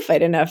and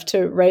qualified enough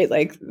to write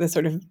like the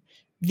sort of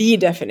the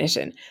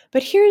definition.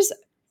 But here's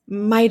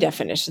my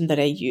definition that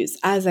I use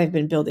as I've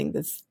been building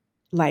this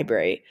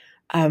library,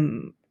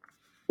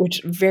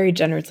 which very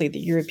generously the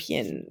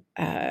European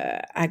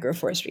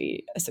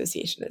Agroforestry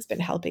Association has been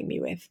helping me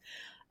with.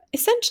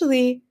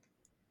 Essentially,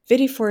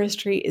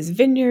 Vitiforestry is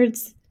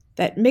vineyards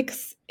that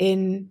mix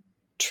in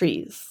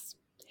trees,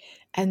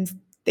 and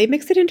they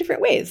mix it in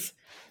different ways.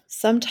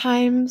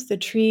 Sometimes the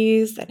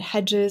trees and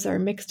hedges are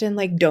mixed in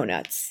like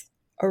donuts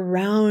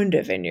around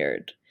a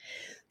vineyard.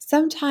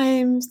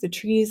 Sometimes the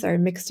trees are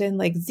mixed in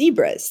like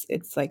zebras.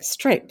 It's like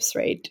stripes,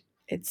 right?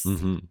 It's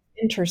Hmm.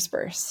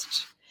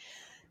 interspersed.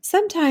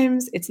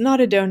 Sometimes it's not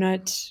a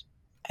donut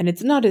and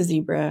it's not a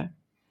zebra.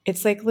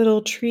 It's like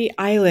little tree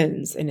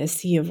islands in a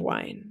sea of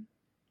wine.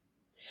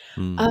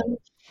 Mm. Um,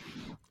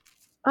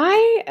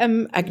 I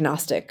am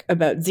agnostic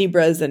about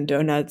zebras and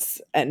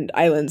donuts and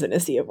islands in a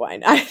sea of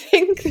wine. I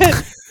think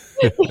that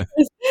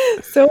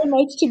there's so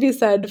much to be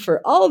said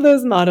for all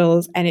those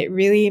models, and it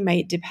really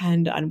might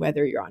depend on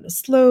whether you're on a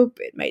slope.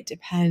 It might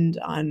depend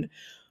on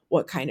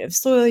what kind of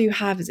soil you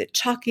have. Is it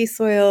chalky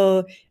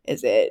soil?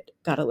 Is it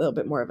got a little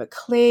bit more of a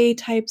clay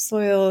type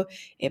soil?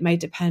 It might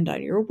depend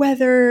on your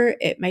weather.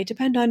 It might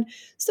depend on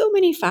so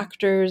many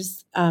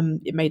factors.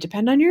 It might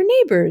depend on your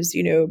neighbors.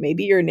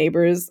 Maybe your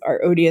neighbors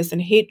are odious and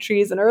hate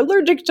trees and are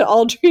allergic to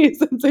all trees,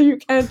 and so you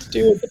can't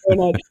do a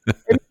donut. Or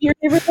maybe your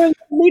neighbors are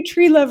lovely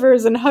tree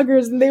lovers and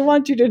huggers, and they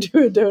want you to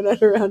do a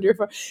donut around your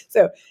farm.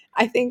 So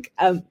I think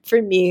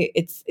for me,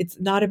 it's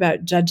not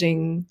about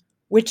judging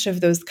which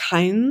of those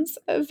kinds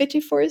of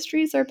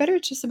vitiforestries are better.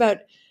 It's just about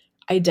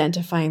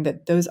identifying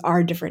that those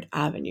are different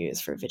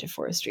avenues for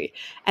vitiforestry.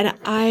 And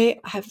I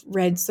have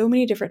read so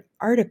many different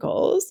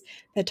articles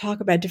that talk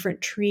about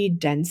different tree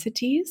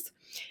densities.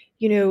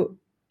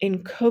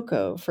 In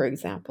cocoa, for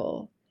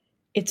example,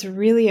 it's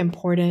really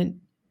important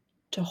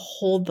to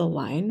hold the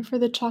line for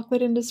the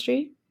chocolate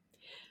industry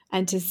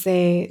and to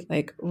say,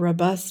 like,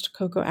 robust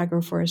cocoa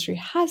agroforestry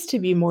has to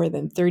be more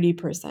than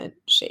 30%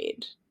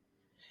 shade.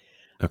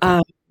 Okay.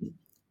 Um,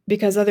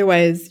 because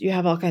otherwise you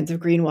have all kinds of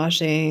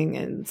greenwashing,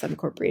 and some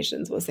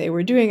corporations will say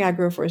we're doing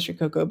agroforestry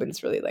cocoa, but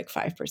it's really like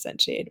 5%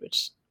 shade,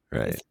 which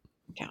Right. doesn't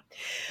count.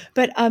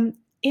 But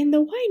in the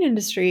wine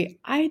industry,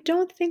 I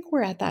don't think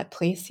we're at that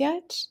place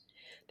yet.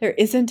 There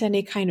isn't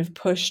any kind of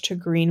push to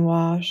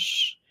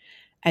greenwash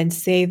and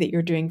say that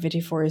you're doing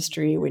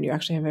vitiforestry when you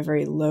actually have a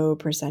very low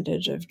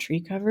percentage of tree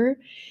cover.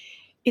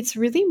 It's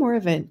really more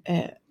of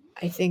I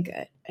think,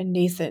 a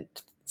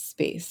nascent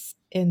space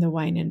in the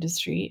wine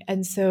industry.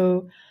 And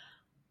so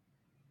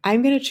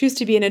I'm going to choose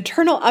to be an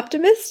eternal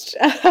optimist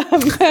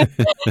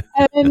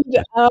and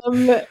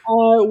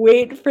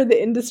wait for the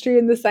industry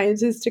and the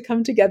scientists to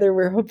come together.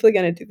 We're hopefully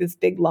going to do this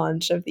big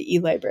launch of the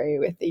e-library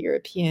with the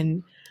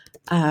European,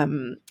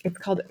 it's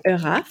called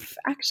EURAF,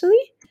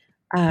 actually.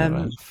 Um,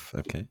 Giraffe.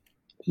 Okay.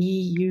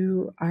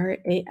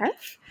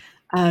 EURAF.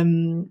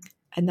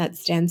 And that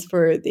stands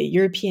for the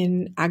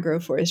European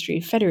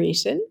Agroforestry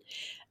Federation.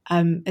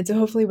 And so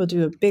hopefully we'll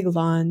do a big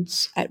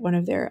launch at one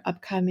of their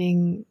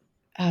upcoming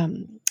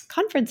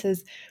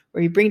conferences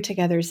where we bring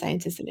together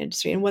scientists and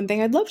industry. And one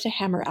thing I'd love to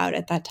hammer out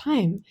at that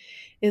time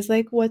is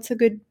like, what's a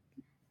good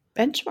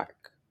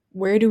benchmark?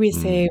 Where do we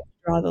say Mm.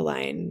 draw the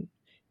line?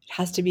 It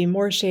has to be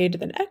more shade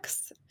than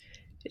X.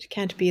 It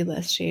can't be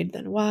less shade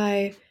than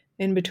Y.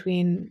 In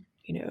between,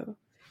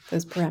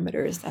 those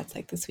parameters, that's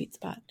like the sweet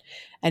spot.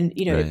 And,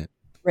 Right.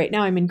 right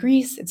now I'm in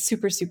Greece. It's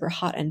super, super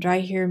hot and dry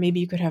here. Maybe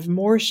you could have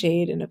more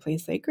shade in a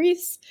place like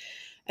Greece.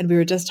 And we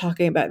were just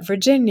talking about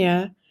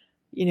Virginia,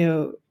 you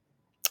know,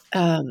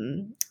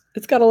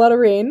 it's got a lot of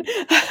rain.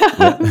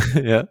 Yeah.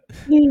 Yeah.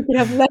 You could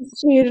have less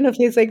shade in a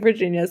place like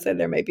Virginia, so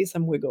there might be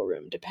some wiggle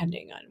room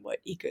depending on what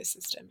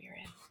ecosystem you're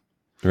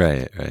in.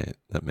 Right. Right.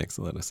 That makes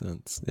a lot of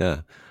sense.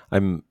 Yeah.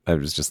 I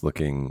was just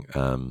looking.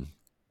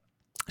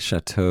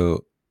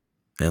 Chateau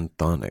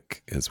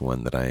Anthonic is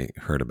one that I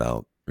heard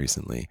about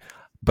recently,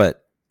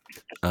 but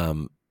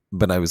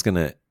but I was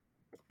gonna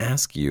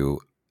ask you,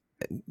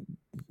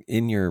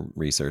 in your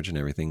research and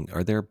everything,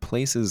 are there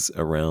places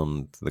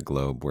around the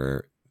globe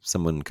where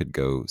someone could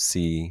go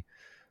see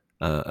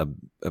a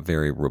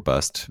very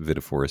robust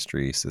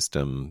vitiforestry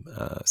system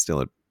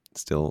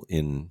still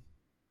in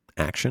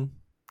action?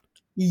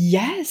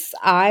 Yes,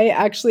 I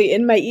actually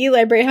in my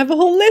e-library have a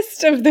whole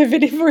list of the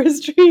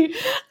vitiforestry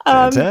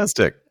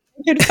Fantastic.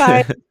 you could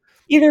find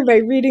either by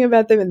reading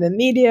about them in the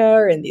media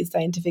or in these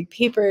scientific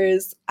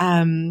papers.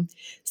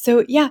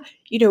 So yeah,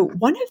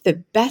 one of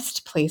the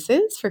best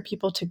places for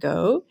people to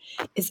go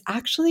is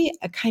actually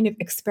a kind of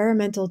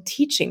experimental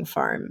teaching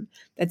farm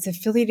that's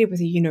affiliated with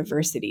a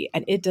university,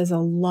 and it does a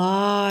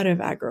lot of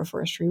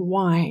agroforestry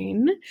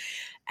wine,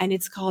 and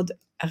it's called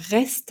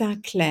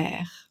Restin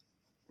Clair.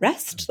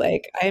 Rest,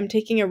 like I am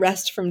taking a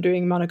rest from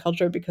doing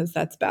monoculture because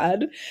that's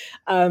bad.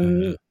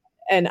 Um,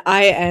 and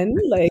IN,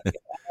 like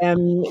I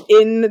am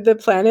in the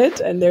planet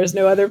and there's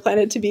no other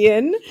planet to be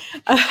in.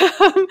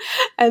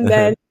 And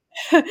then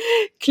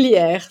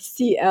Cliers,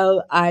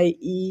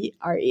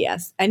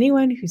 Clieres.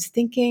 Anyone who's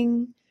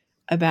thinking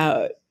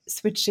about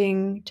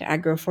switching to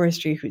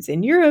agroforestry who's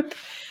in Europe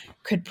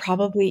could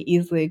probably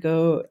easily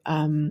go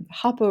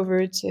hop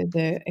over to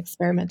the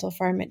experimental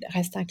farm at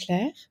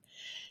Restin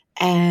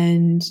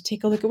and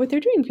take a look at what they're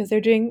doing, because they're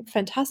doing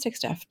fantastic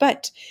stuff.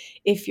 But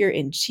if you're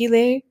in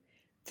Chile,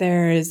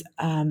 there's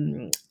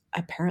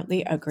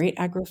apparently a great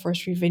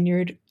agroforestry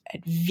vineyard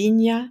at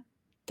Vigna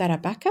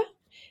Tarapacá.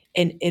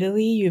 In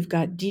Italy, you've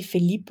got Di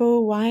Filippo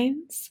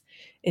wines.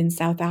 In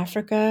South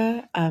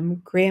Africa,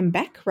 Graham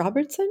Beck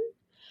Robertson.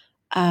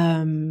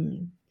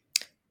 Um,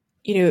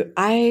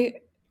 I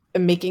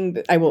am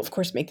I will of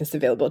course make this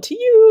available to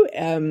you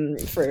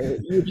for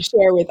you to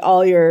share with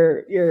all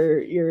your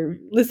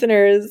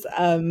listeners.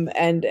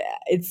 And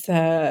it's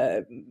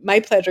my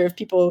pleasure if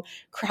people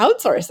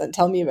crowdsource and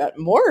tell me about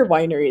more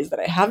wineries that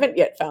I haven't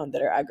yet found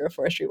that are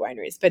agroforestry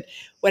wineries. But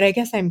what I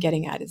guess I'm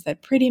getting at is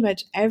that pretty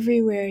much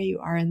everywhere you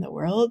are in the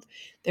world,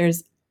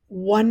 there's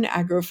one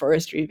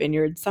agroforestry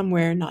vineyard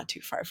somewhere not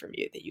too far from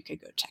you that you could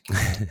go check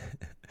out.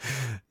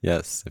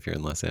 Yes, if you're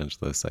in Los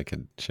Angeles, I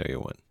could show you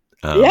one.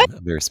 Yeah, A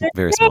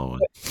very small one.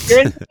 you're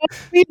in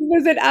please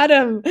visit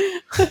Adam.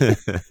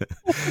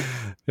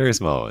 Very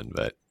small one,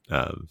 but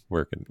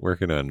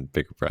working on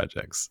bigger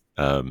projects.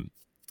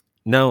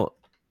 Now,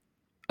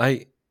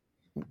 I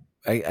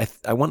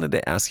wanted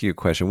to ask you a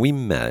question. We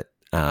met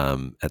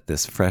at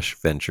this Fresh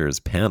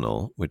Ventures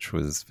panel, which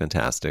was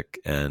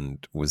fantastic,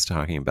 and was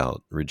talking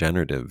about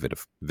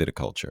regenerative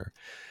viticulture.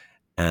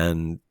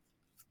 And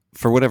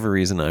for whatever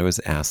reason, I was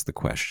asked the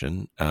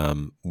question,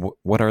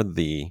 what are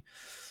the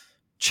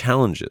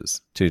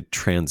challenges to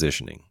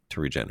transitioning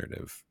to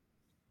regenerative?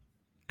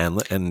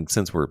 And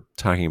since we're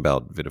talking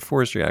about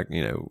vitiforestry,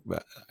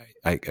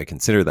 I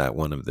consider that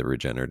one of the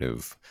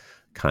regenerative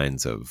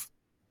kinds of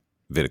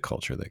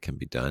viticulture that can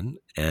be done.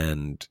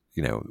 And,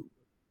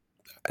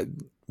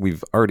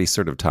 we've already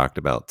sort of talked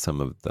about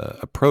some of the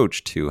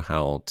approach to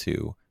how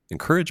to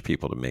encourage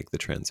people to make the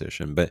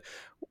transition. But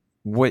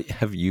what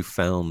have you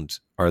found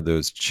are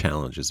those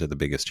challenges, or the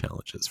biggest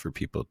challenges for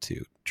people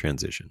to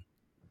transition?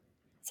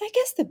 So I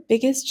guess the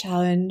biggest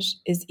challenge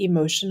is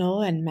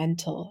emotional and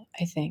mental,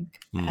 I think,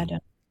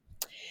 Adam.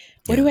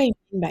 What do I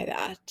mean by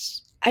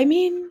that? I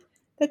mean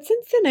that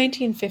since the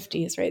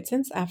 1950s, right,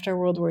 since after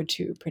World War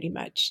II, pretty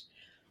much,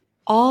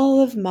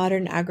 all of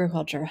modern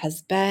agriculture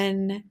has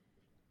been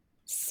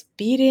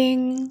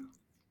speeding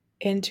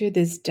into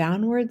this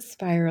downward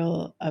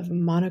spiral of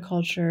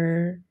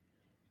monoculture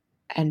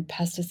and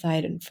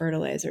pesticide and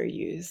fertilizer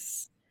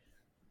use.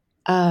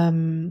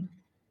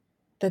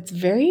 That's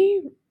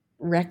very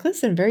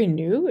reckless and very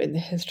new in the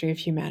history of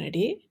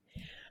humanity.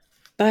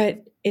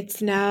 But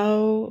it's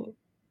now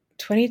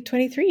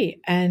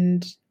 2023,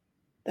 and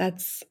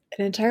that's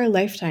an entire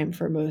lifetime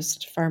for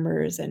most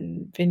farmers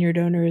and vineyard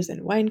owners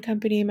and wine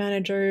company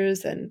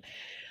managers and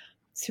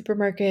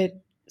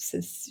supermarket,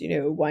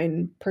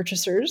 wine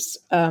purchasers.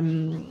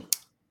 And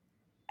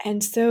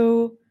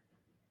so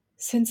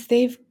since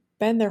they've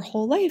been their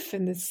whole life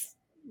in this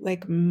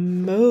like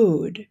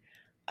mode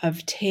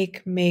of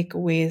take, make,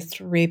 waste,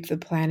 rape the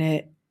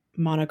planet,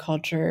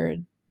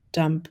 monoculture,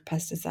 dump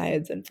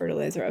pesticides and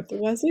fertilizer up the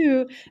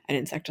wazoo, and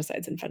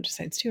insecticides and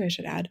fungicides too, I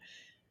should add.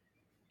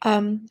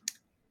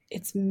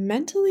 It's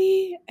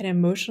mentally and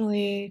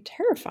emotionally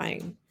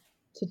terrifying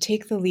to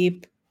take the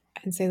leap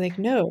and say, like,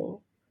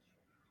 no,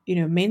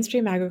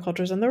 mainstream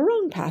agriculture is on the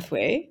wrong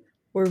pathway.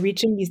 We're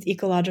reaching these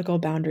ecological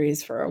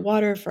boundaries for our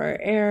water, for our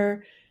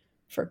air,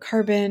 for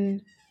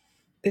carbon.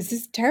 This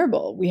is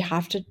terrible. We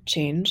have to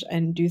change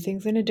and do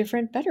things in a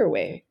different, better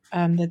way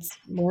that's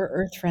more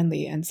earth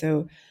friendly. And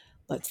so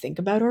let's think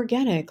about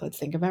organic, let's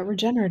think about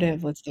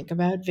regenerative, let's think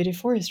about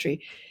vitiforestry.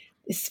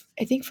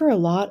 I think for a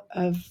lot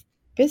of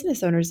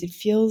business owners, it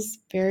feels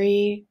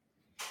very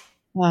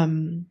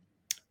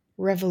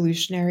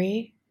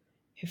revolutionary.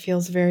 It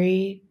feels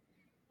very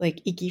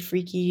like icky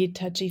freaky,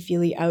 touchy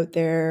feely, out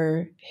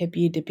there,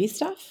 hippy dippy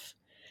stuff.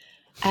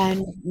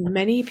 And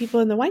many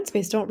people in the wine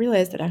space don't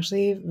realize that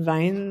actually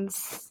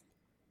vines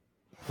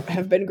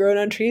have been grown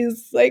on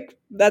trees. Like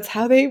that's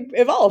how they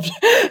evolved.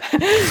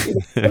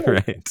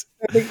 Right.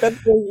 I think that's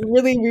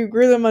really, we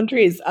grew them on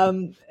trees.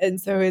 And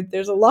so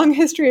there's a long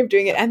history of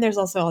doing it. And there's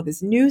also all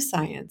this new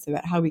science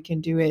about how we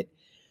can do it.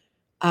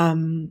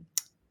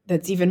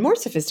 That's even more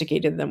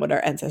sophisticated than what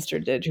our ancestor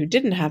did, who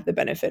didn't have the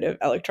benefit of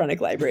electronic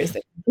libraries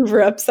that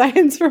hoover up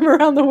science from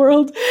around the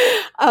world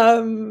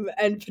and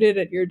put it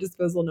at your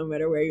disposal no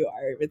matter where you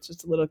are. It's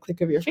just a little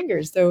click of your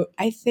fingers. So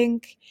I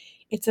think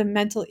it's a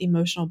mental,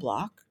 emotional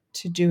block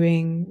to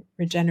doing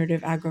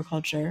regenerative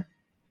agriculture.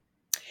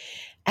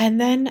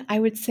 And then I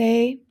would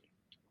say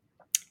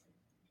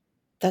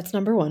that's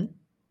number one.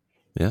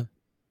 Yeah.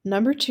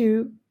 Number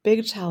two,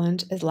 big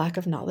challenge is lack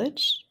of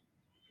knowledge.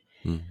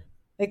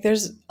 Like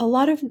there's a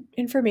lot of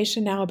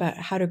information now about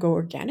how to go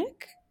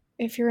organic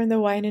if you're in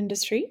the wine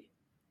industry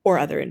or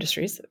other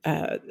industries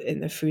in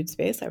the food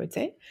space, I would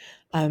say.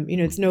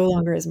 It's no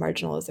longer as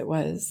marginal as it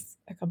was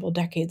a couple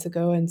decades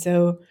ago. And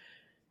so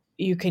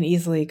you can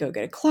easily go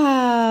get a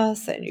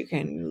class and you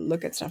can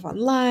look at stuff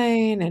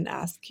online and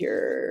ask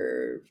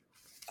your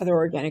other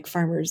organic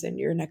farmers in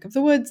your neck of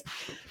the woods.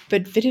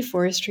 But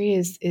vitiforestry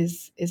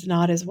is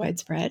not as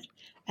widespread.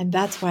 And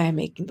that's why I'm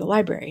making the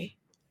library,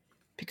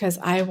 because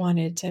I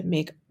wanted to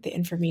make the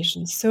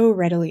information so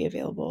readily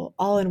available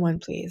all in one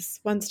place,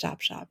 one-stop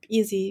shop,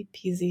 easy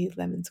peasy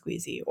lemon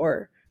squeezy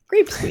or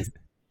grape squeezy,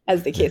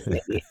 as the case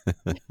may be.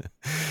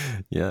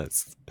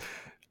 Yes.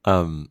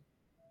 And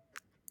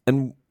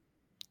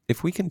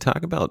if we can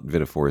talk about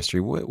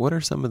vitiforestry, what are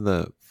some of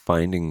the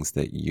findings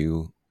that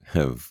you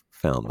have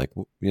found? Like,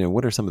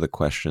 what are some of the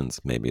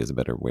questions, maybe is a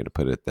better way to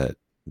put it,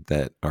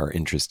 that are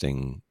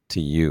interesting to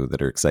you,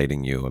 that are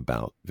exciting you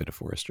about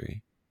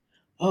vitiforestry?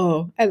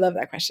 Oh, I love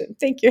that question.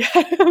 Thank you.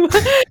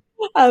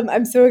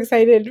 I'm so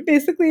excited.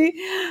 Basically,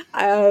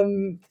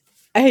 I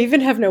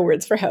even have no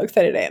words for how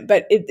excited I am,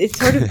 but it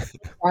sort of comes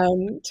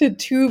down to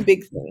two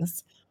big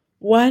things.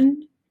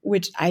 One,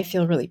 which I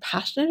feel really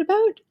passionate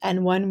about,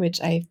 and one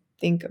which I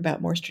think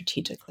about more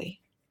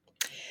strategically.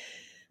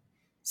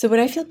 So,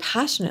 what I feel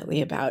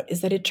passionately about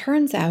is that it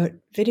turns out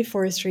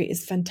vitiforestry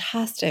is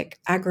fantastic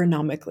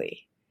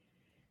agronomically.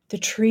 The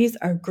trees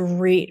are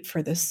great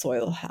for the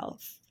soil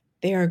health.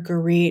 They are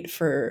great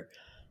for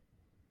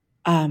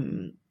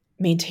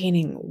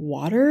maintaining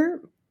water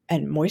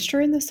and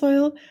moisture in the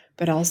soil,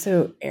 but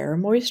also air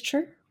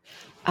moisture.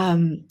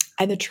 And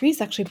the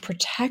trees actually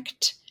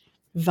protect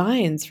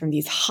vines from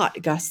these hot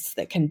gusts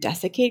that can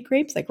desiccate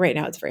grapes. Like right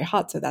now, it's very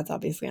hot, so that's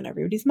obviously on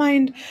everybody's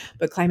mind.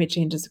 But climate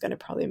change is going to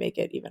probably make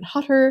it even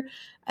hotter.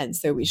 And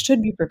so we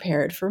should be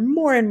prepared for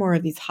more and more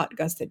of these hot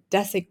gusts that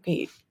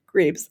desiccate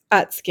grapes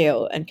at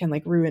scale and can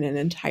like ruin an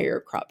entire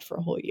crop for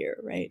a whole year,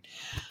 right?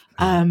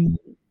 Um,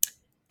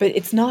 but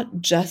it's not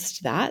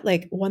just that.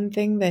 Like one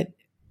thing that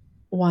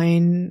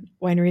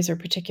wineries are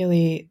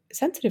particularly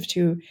sensitive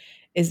to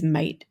is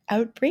mite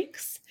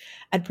outbreaks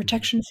and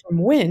protection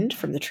from wind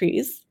from the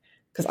trees,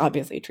 because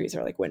obviously trees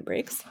are like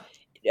windbreaks.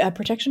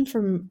 Protection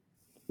from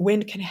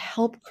wind can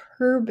help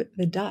curb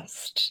the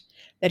dust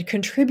that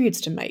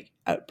contributes to mite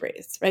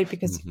outbreaks, right?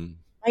 Because Mm-hmm.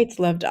 mites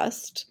love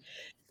dust,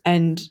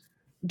 and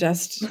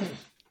dust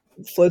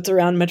floats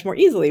around much more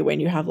easily when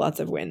you have lots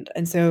of wind.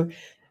 And so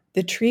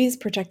the trees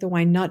protect the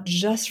wine not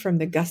just from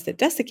the gusts that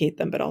desiccate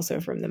them, but also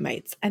from the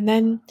mites. And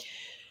then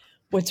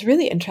what's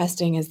really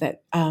interesting is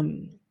that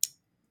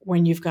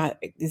when you've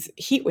got these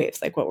heat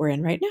waves like what we're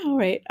in right now,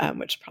 right,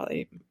 which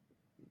probably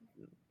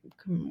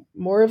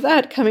more of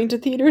that coming to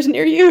theaters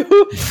near you,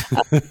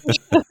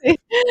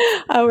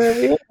 wherever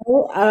you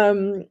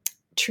are,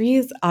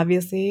 trees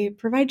obviously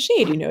provide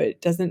shade.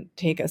 It doesn't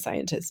take a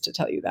scientist to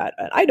tell you that.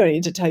 And I don't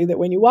need to tell you that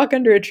when you walk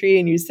under a tree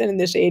and you sit in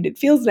the shade, it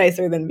feels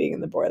nicer than being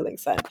in the broiling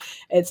sun.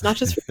 It's not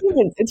just for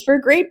humans, it's for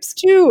grapes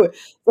too.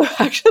 So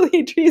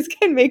actually, trees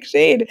can make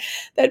shade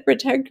that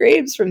protect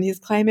grapes from these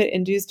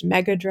climate-induced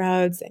mega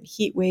droughts and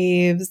heat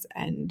waves.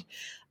 And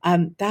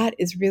that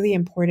is really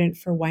important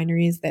for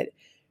wineries that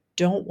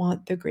don't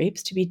want the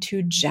grapes to be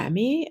too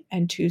jammy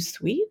and too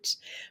sweet,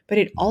 but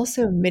it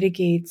also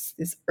mitigates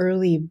this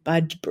early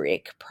bud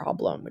break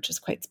problem, which is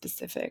quite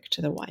specific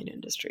to the wine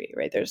industry,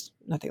 right? There's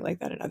nothing like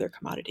that in other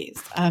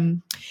commodities.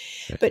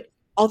 But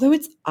although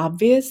it's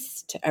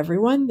obvious to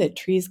everyone that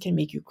trees can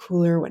make you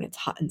cooler when it's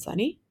hot and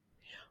sunny,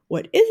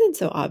 what isn't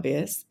so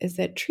obvious is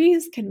that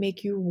trees can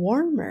make you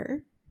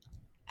warmer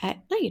at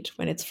night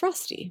when it's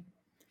frosty.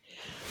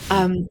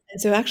 And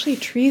so actually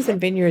trees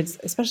and vineyards,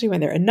 especially when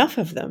there are enough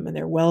of them and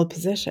they're well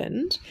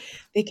positioned,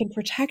 they can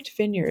protect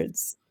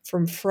vineyards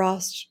from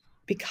frost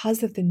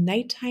because of the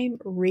nighttime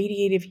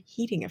radiative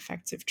heating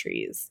effects of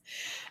trees.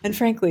 And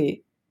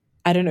frankly,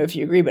 I don't know if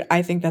you agree, but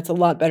I think that's a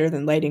lot better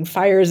than lighting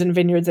fires in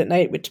vineyards at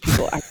night, which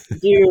people actually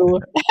do,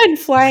 and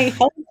flying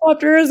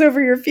helicopters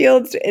over your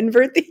fields to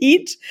invert the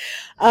heat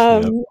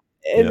Yep.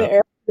 in the air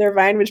of their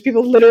vine, which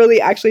people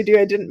literally actually do.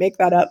 I didn't make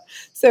that up.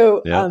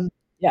 So, Yep.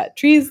 yeah,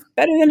 trees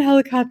better than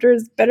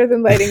helicopters, better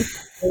than lighting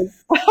fires.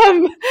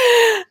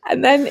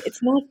 And then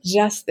it's not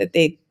just that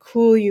they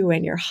cool you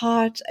when you're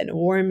hot and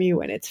warm you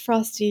when it's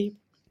frosty.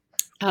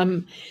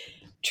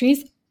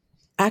 Trees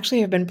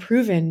actually have been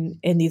proven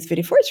in these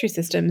vitiforestry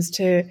systems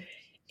to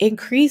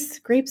increase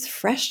grapes'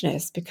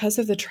 freshness because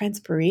of the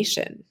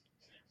transpiration,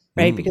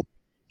 right? Because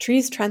Mm.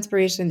 trees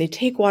transpiration, they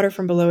take water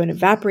from below and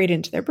evaporate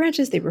into their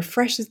branches. They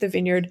refreshes the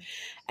vineyard,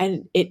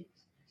 and it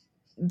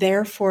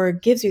therefore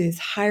gives you this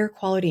higher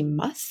quality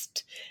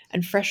must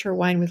and fresher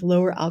wine with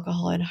lower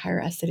alcohol and higher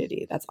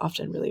acidity. That's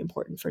often really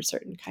important for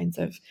certain kinds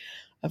of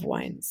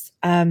wines.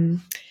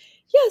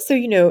 Yeah, so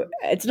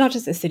it's not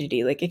just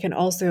acidity. Like it can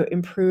also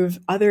improve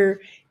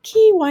other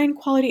key wine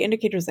quality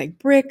indicators like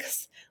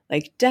bricks,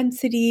 like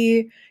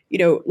density.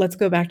 Let's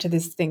go back to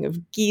this thing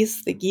of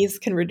geese. The geese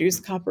can reduce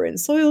copper in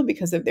soil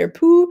because of their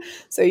poo.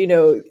 So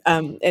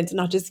it's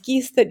not just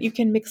geese that you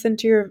can mix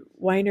into your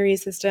winery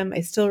system.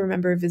 I still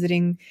remember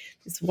visiting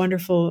this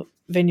wonderful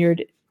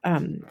vineyard,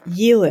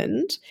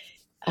 Yeeland,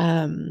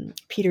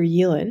 Peter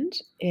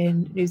Yealand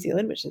in New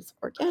Zealand, which is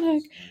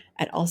organic,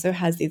 and also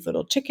has these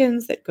little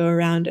chickens that go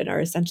around and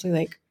are essentially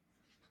like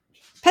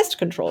pest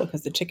control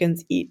because the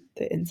chickens eat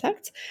the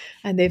insects.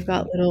 And they've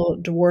got little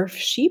dwarf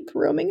sheep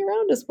roaming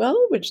around as well,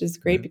 which is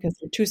great Yeah. because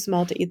they're too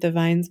small to eat the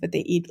vines, but they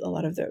eat a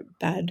lot of the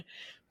bad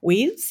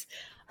weeds.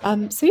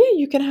 So yeah,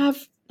 you can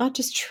have not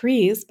just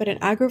trees, but an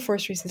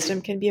agroforestry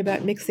system can be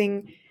about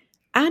mixing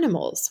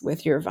animals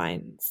with your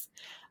vines.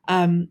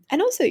 And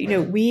also,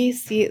 we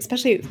see,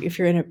 especially if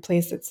you're in a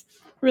place that's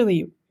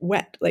really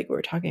wet, like we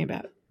were talking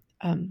about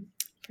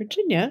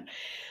Virginia,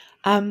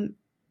 um,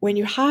 when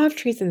you have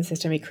trees in the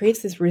system, it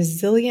creates this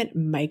resilient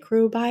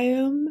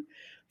microbiome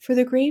for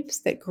the grapes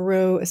that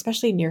grow,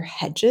 especially near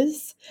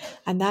hedges,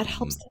 and that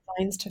helps the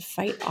vines to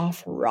fight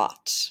off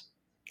rot.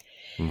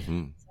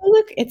 Mm-hmm. So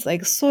look, it's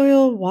like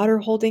soil, water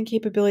holding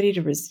capability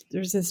to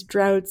resist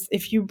droughts.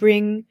 If you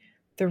bring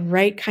the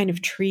right kind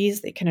of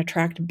trees, they can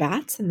attract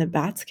bats, and the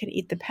bats can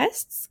eat the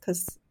pests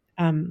because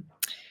um,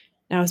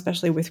 now,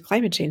 especially with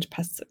climate change,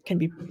 pests can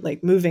be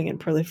like moving and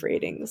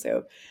proliferating.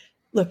 So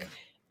look,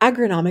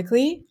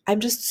 agronomically, I'm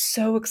just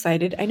so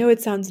excited. I know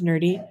it sounds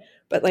nerdy,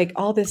 but like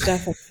all this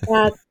stuff and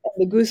fat and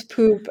the goose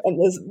poop and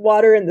the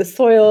water and the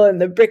soil and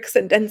the bricks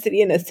and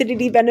density and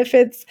acidity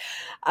benefits,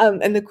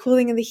 and the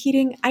cooling and the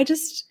heating, I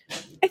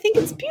think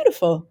it's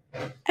beautiful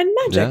and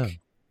Yeah. magic.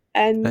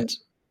 And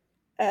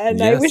I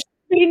wish Yes.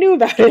 everybody knew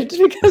about it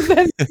because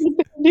then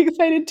they'd be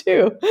excited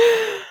too.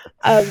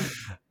 And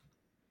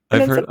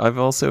then I've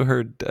also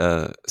heard,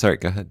 sorry,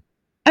 go ahead.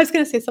 I was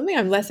going to say something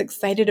I'm less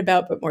excited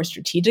about, but more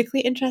strategically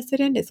interested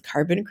in is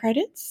carbon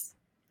credits.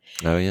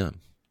 Oh, yeah.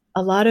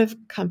 A lot of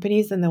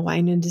companies in the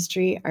wine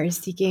industry are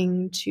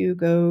seeking to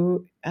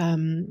go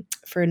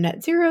for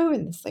net zero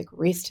in this like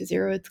race to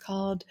zero, it's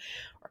called,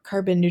 or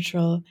carbon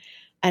neutral.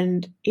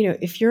 And,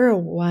 if you're a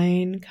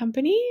wine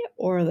company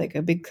or like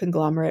a big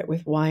conglomerate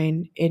with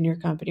wine in your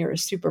company or a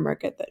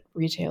supermarket that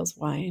retails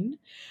wine,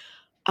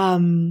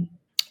 um,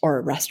 or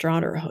a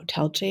restaurant or a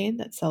hotel chain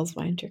that sells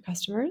wine to your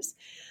customers,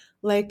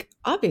 like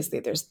obviously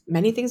there's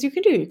many things you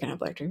can do. You can have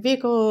electric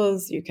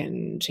vehicles, you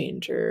can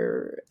change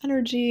your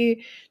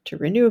energy to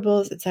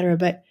renewables, etc.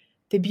 But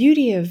the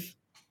beauty of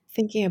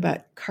thinking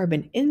about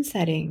carbon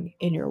insetting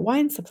in your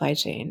wine supply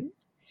chain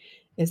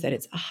is that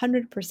it's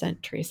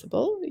 100%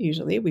 traceable.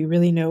 Usually we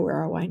really know where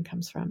our wine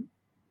comes from.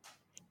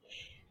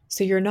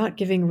 So you're not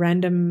giving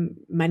random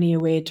money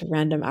away to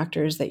random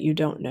actors that you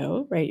don't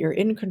know, right? You're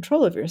in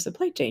control of your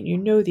supply chain. You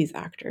know these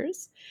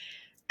actors.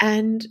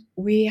 And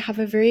we have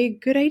a very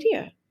good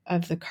idea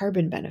of the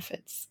carbon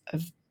benefits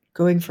of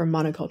going from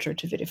monoculture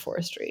to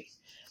vitiforestry.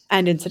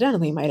 And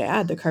incidentally, might I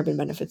add, the carbon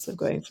benefits of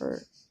going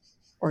for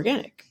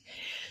organic.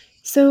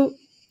 So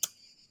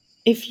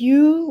if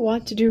you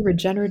want to do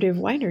regenerative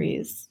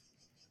wineries,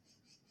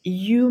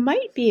 you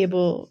might be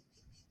able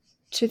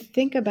to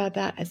think about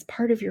that as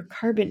part of your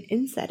carbon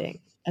insetting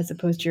as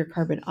opposed to your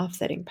carbon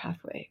offsetting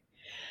pathway.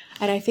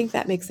 And I think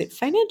that makes it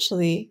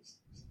financially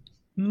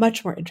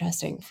much more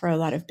interesting for a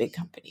lot of big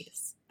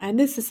companies. And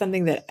this is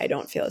something that I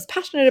don't feel as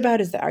passionate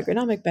about as the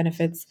agronomic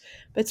benefits,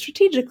 but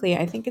strategically,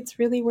 I think it's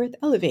really worth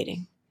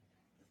elevating.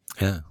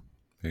 Yeah.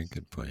 Very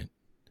good point.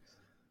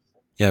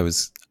 Yeah, it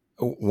was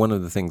one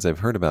of the things I've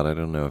heard about. I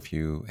don't know if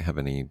you have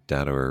any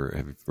data or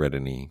have read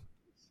any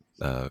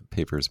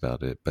papers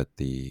about it, but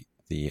the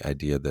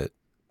idea that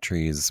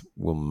trees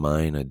will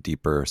mine a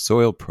deeper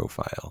soil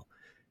profile,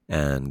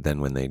 and then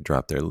when they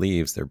drop their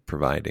leaves, they're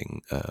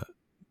providing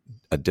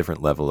a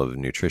different level of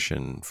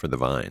nutrition for the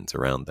vines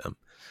around them.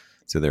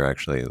 So they're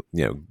actually,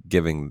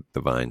 giving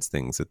the vines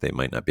things that they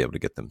might not be able to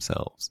get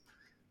themselves.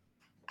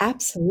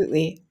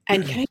 Absolutely.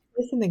 And can I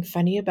say something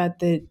funny about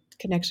the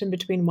connection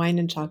between wine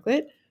and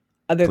chocolate,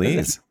 other than the fact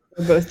Please. that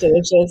they're both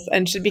delicious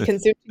and should be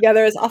consumed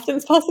together as often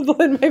as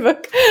possible in my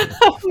book?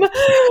 Um,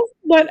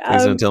 but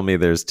Please don't tell me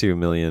there's 2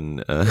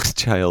 million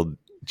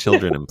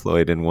children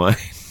employed in wine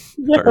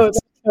no,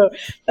 harvest. no,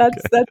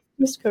 Okay. that's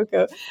just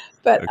cocoa.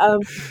 But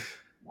Okay.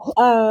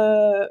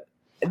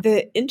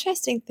 the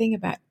interesting thing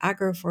about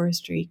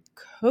agroforestry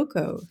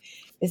cocoa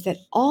is that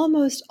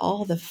almost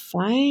all the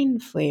fine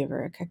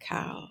flavor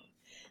cacao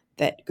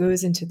that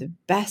goes into the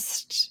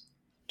best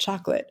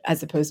chocolate,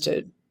 as opposed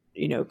to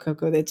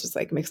cocoa that's just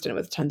like mixed in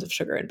with tons of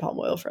sugar and palm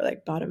oil for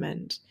like bottom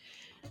end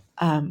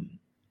um,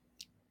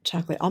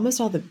 chocolate. Almost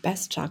all the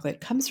best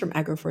chocolate comes from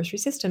agroforestry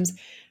systems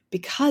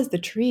because the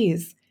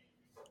trees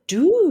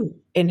do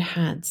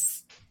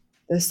enhance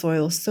the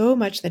soil so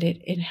much that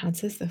it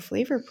enhances the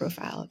flavor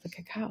profile of the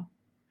cacao.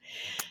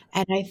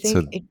 And I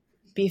think So, it'd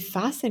be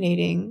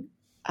fascinating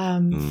for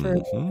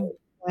mhm.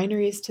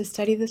 wineries to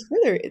study this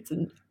further. It's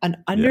an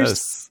understated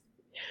Yes.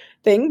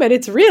 thing, but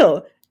it's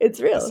real. It's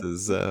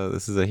This real.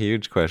 is a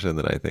huge question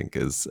that I think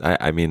is.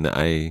 I mean,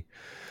 I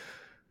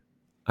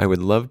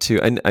would love to.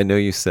 I know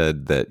you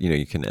said that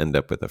you can end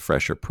up with a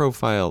fresher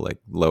profile, like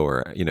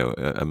lower.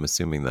 I'm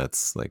assuming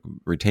that's like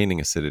retaining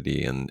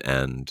acidity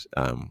and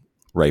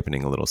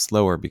ripening a little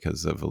slower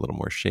because of a little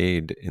more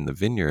shade in the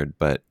vineyard.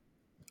 But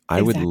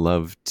I would Exactly.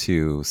 love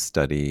to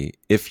study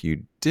if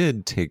you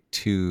did take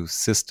two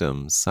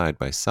systems side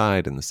by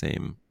side in the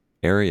same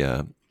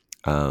area,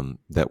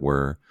 that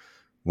were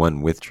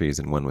one with trees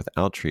and one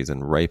without trees,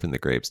 and ripen the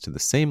grapes to the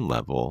same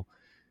level.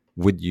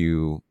 Would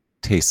you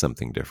taste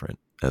something different,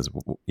 as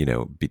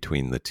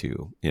between the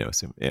two?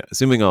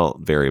 Assuming all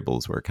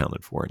variables were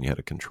accounted for and you had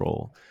a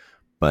control.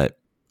 But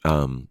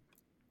um,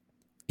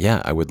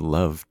 yeah, I would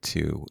love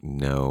to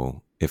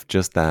know if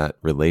just that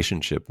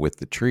relationship with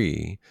the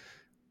tree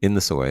in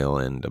the soil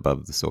and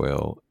above the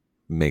soil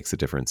makes a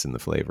difference in the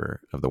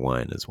flavor of the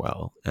wine as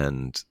well.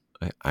 And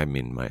I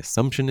mean, my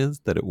assumption is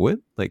that it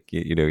would. Like,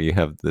 you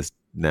have this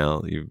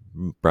now. You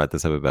brought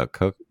this up about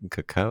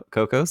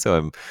cocoa,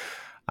 so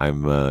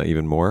I'm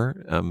even more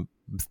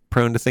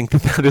prone to think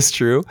that that is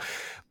true.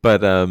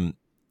 But I'm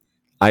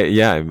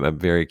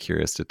very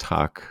curious to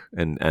talk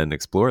and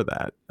explore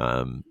that.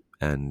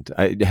 And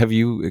have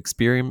you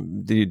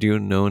experienced? Do you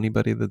know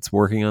anybody that's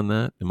working on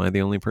that? Am I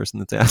the only person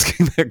that's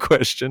asking that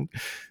question?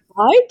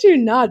 I do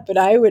not, but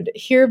I would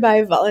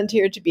hereby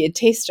volunteer to be a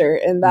taster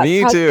in that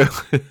Me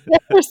process too.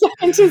 for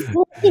scientists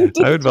working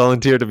I would to.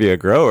 volunteer to be a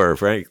grower,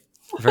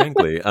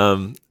 frankly.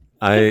 I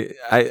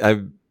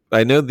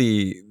know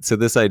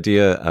this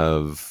idea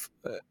of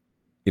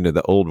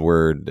the old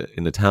word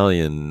in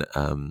Italian,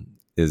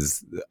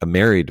 is a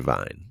married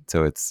vine.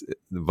 So it's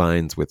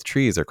vines with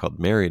trees are called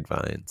married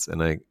vines,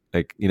 and I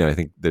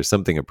think there's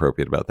something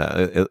appropriate about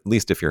that. At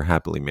least if you're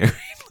happily married,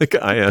 like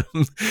I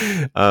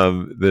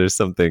am, there's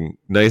something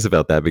nice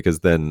about that, because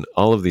then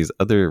all of these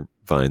other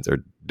vines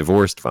are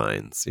divorced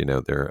vines.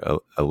 They're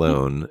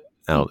alone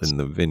out in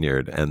the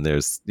vineyard, and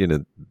there's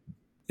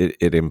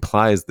it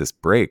implies this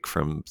break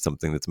from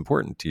something that's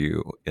important to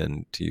you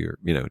and to your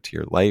to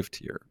your life,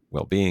 to your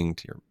well-being,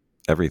 to your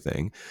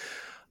everything.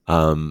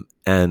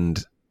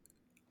 And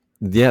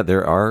yeah,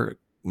 there are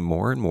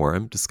more and more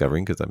I'm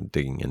discovering, because I'm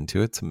digging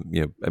into it. Some,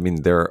 I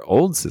mean, there are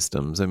old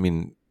systems.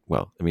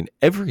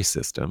 Every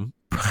system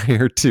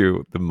prior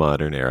to the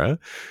modern era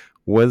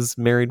was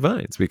married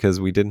vines, because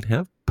we didn't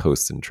have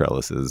posts and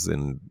trellises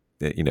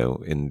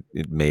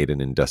made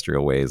in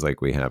industrial ways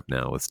like we have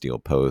now with steel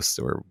posts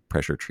or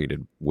pressure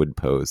treated wood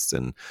posts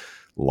and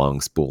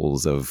long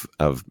spools of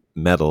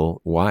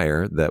metal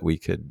wire that we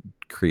could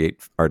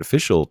create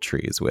artificial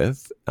trees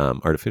with,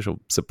 artificial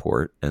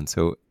support. And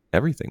so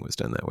everything was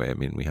done that way. I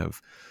mean, we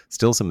have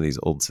still some of these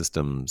old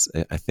systems,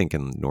 I think,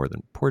 in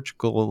northern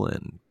Portugal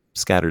and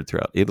scattered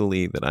throughout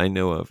Italy that I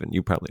know of, and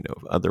you probably know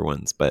of other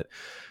ones. But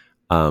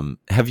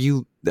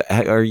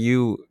are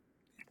you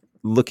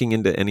looking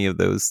into any of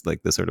those,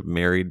 like the sort of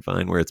married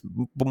vine, where it's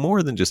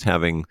more than just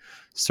having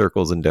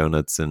circles and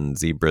donuts and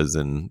zebras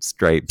and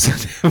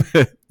stripes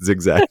and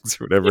zigzags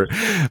or whatever,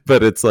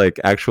 but it's like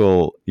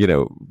actual,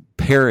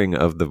 pairing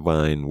of the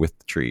vine with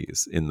the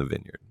trees in the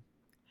vineyard?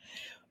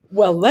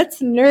 Well,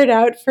 let's nerd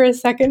out for a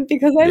second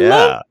because I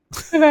love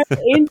Yeah. about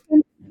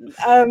ancient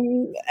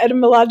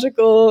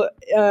etymological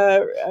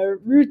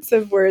roots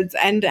of words,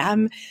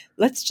 and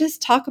let's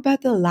just talk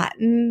about the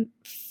Latin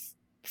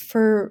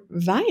for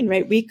vine.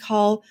 Right? We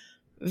call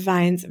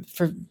vines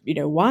for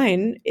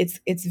wine. It's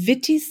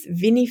vitis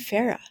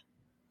vinifera,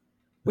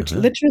 which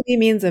Uh-huh. literally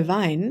means a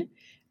vine,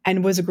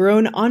 and was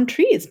grown on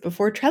trees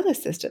before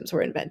trellis systems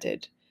were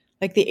invented.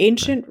 Like the Right.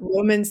 ancient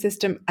Roman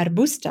system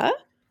arbusta,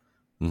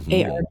 Mm-hmm.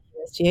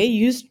 ARBUSTA,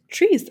 used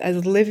trees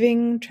as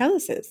living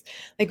trellises.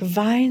 Like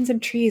vines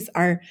and trees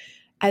are,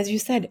 as you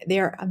said, they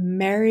are a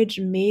marriage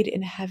made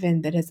in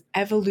heaven that has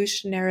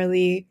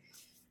evolutionarily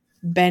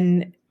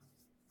been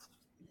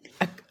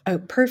a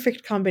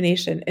perfect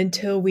combination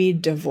until we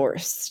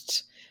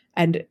divorced.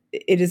 And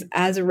it is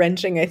as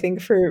wrenching, I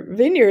think, for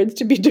vineyards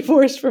to be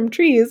divorced from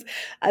trees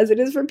as it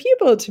is for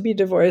people to be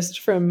divorced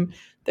from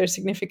their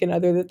significant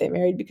other that they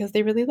married because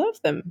they really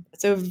love them.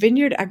 So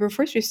vineyard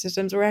agroforestry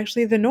systems were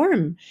actually the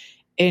norm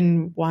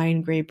in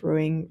wine grape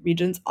brewing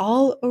regions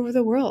all over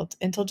the world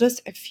until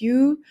just a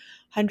few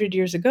hundred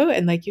years ago.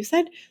 And like you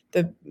said,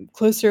 the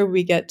closer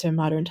we get to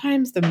modern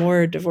times, the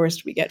more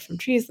divorced we get from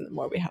trees and the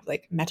more we have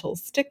like metal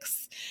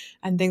sticks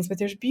and things. But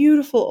there's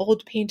beautiful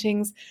old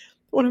paintings.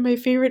 One of my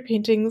favorite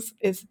paintings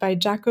is by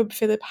Jacob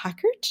Philip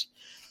Hackert.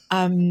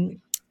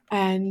 Um,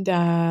 and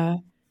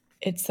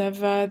it's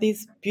of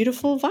these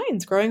beautiful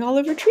vines growing all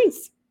over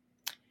trees.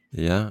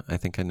 Yeah, I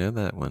think I know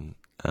that one.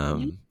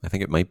 Yeah. I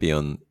think it might be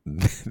on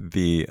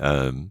the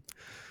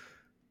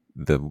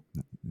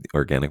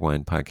Organic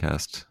Wine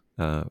Podcast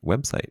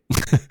website,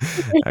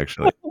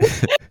 actually.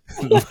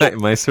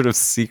 my sort of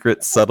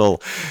secret,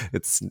 subtle,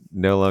 it's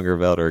no longer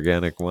about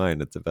organic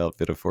wine. It's about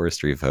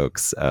Vitiforestry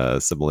folks,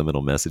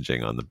 subliminal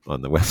messaging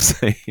on the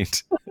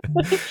website.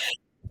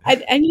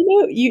 And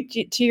you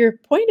to your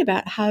point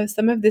about how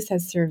some of this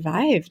has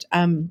survived.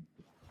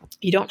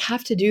 You don't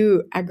have to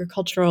do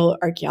agricultural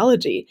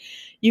archaeology.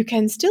 You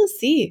can still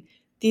see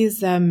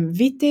these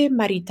vite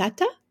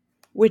maritata,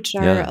 which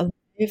are Yeah.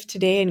 alive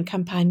today in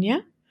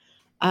Campania.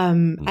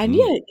 And Hmm.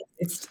 yeah,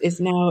 it's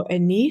now a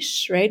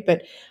niche, right?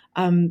 But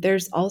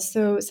there's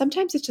also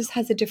sometimes it just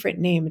has a different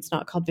name. It's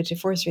not called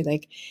vitiforestry.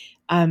 Like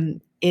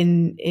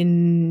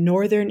In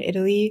northern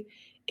Italy,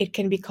 it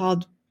can be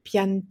called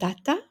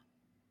piantata.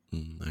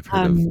 I've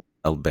heard of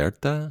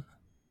Alberta.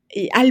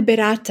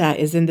 Alberata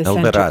is in the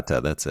center.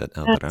 Alberata, that's it.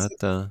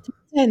 Alberata.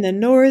 In the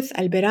north,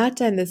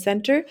 Alberata in the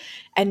center,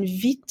 and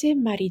Vite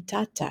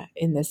Maritata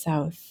in the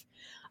south.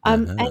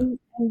 Uh-huh. And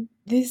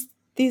these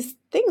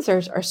things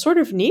are sort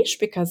of niche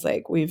because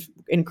like we've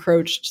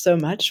encroached so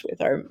much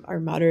with our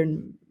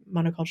modern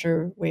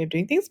monoculture way of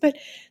doing things, but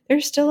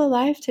they're still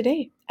alive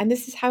today. And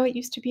this is how it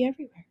used to be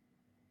everywhere.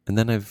 And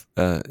then I've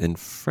in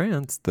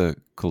France, the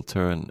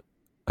Kulturen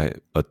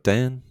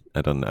Hautaine.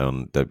 I don't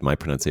know that my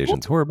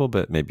pronunciation's horrible,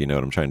 but maybe you know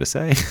what I'm trying to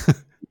say.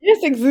 Yes,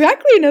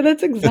 exactly. No,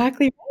 that's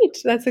exactly right.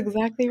 That's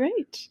exactly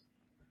right.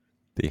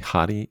 The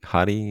haughty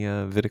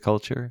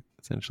viticulture,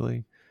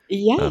 essentially.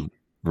 Yeah,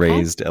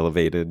 Raised,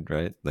 elevated,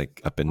 right? Like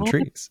up in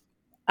trees.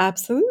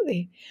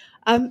 absolutely.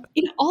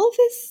 All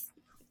this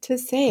to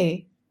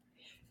say,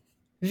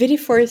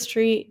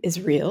 Vitiforestry is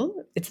real.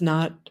 It's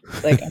not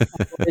like a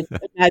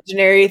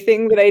imaginary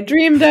thing that I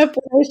dreamed up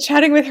when I was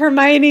chatting with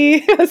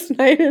Hermione last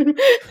night in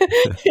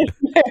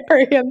my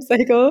REM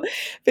cycle.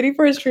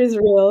 Vitiforestry is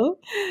real.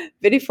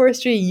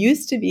 Vitiforestry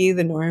used to be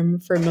the norm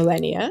for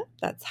millennia.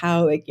 That's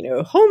how, like,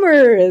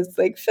 Homer is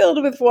like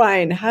filled with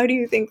wine. How do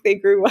you think they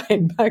grew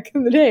wine back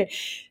in the day?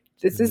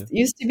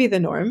 Used to be the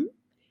norm.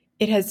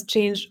 It has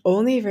changed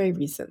only very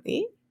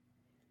recently.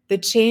 The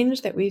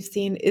change that we've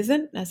seen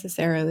isn't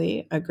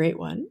necessarily a great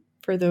one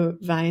for the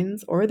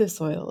vines or the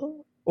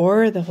soil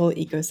or the whole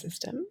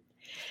ecosystem.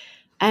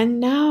 And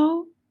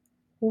now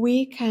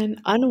we can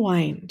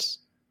unwind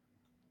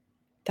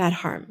that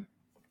harm.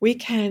 We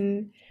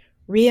can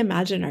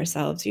reimagine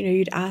ourselves.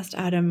 You'd asked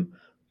Adam,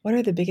 what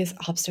are the biggest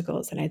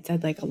obstacles? And I'd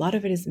said, like, a lot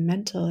of it is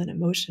mental and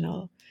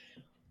emotional.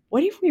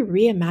 What if we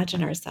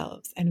reimagine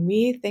ourselves and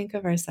we think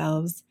of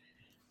ourselves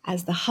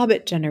as the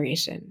Hobbit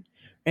generation,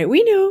 right?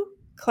 We know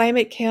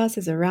climate chaos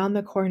is around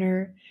the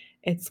corner.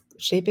 It's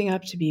shaping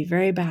up to be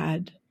very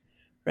bad,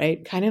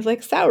 right? Kind of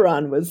like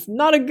Sauron was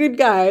not a good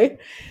guy,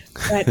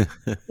 but it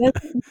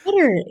doesn't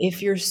matter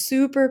if you're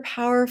super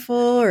powerful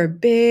or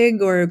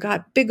big or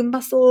got big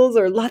muscles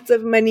or lots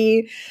of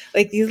money.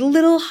 Like, these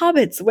little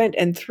hobbits went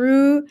and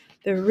threw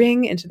the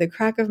ring into the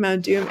crack of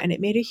Mount Doom, and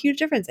it made a huge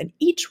difference. And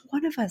each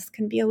one of us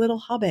can be a little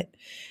hobbit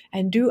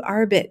and do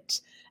our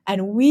bit.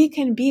 And we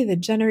can be the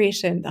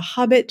generation, the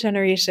hobbit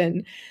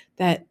generation,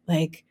 that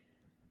like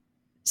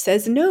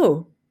says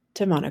no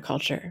to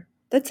monoculture,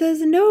 that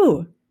says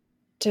no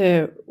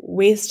to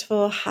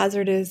wasteful,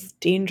 hazardous,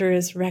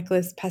 dangerous,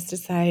 reckless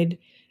pesticide,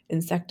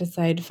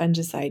 insecticide,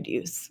 fungicide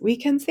use. We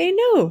can say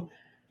no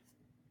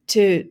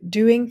to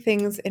doing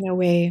things in a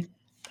way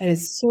that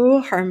is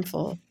so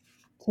harmful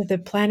to the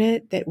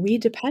planet that we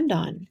depend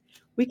on.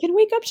 We can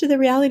wake up to the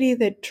reality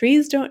that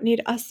trees don't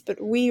need us,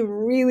 but we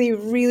really,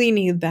 really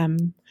need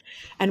them.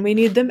 And we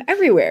need them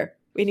everywhere.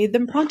 We need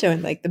them pronto.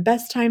 And like, the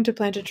best time to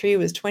plant a tree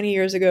was 20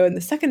 years ago, and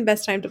the second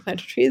best time to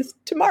plant a tree is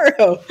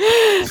tomorrow.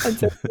 And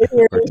so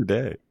Or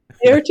today.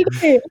 Or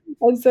today.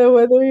 And so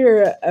whether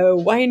you're a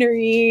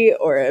winery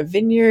or a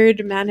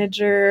vineyard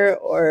manager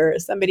or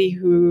somebody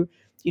who,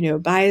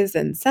 buys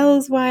and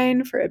sells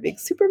wine for a big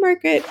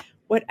supermarket,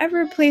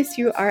 whatever place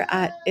you are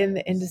at in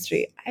the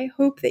industry, I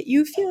hope that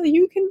you feel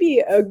you can be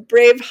a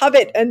brave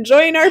hobbit and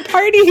join our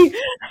party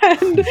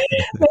and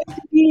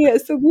be a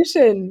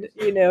solution.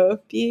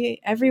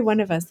 Every one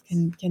of us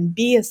can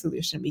be a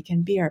solution. We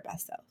can be our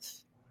best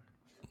self.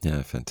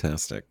 Yeah,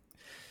 fantastic.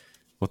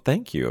 Well,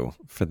 thank you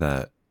for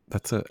that.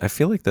 I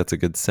feel like that's a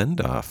good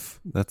send off.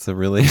 That's a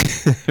really,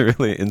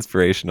 really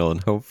inspirational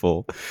and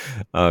hopeful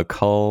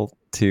call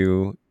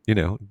to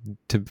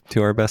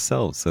our best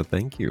selves. So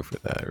thank you for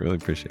that. I really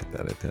appreciate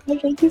that, Etelle. Well,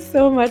 thank you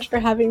so much for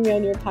having me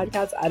on your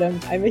podcast, Adam.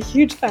 I'm a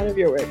huge fan of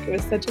your work. It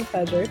was such a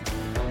pleasure.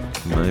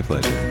 My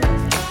pleasure.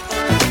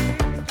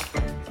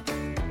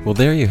 Well,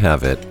 there you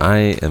have it.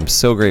 I am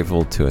so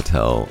grateful to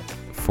Etelle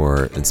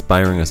for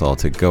inspiring us all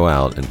to go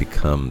out and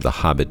become the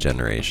Hobbit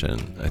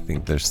generation. I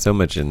think there's so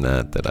much in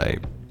that I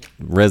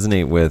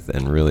resonate with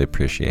and really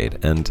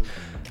appreciate. And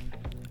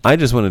I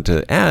just wanted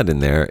to add in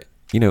there,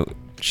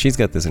 she's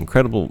got this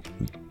incredible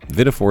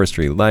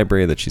Vitiforestry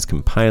library that she's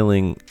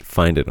compiling.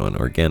 Find it on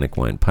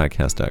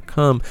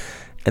organicwinepodcast.com.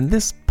 And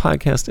this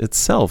podcast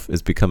itself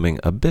is becoming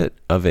a bit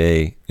of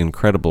a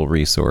incredible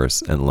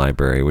resource and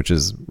library, which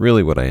is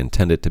really what I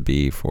intend it to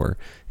be, for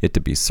it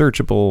to be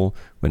searchable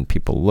when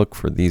people look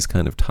for these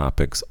kind of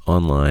topics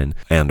online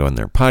and on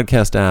their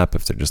podcast app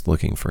if they're just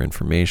looking for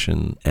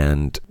information.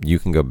 And you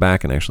can go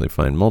back and actually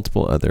find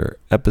multiple other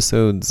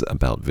episodes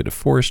about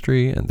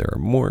vitiforestry, and there are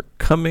more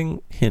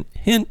coming, hint,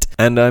 hint.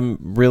 And I'm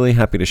really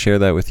happy to share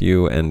that with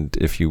you. And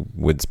if you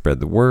would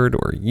spread the word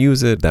or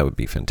use it, that would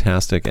be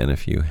fantastic. And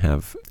if you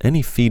have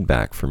any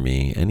feedback for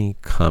me, any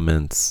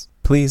comments,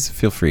 please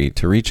feel free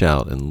to reach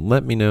out and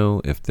let me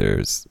know if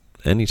there's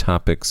any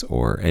topics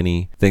or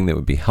anything that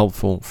would be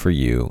helpful for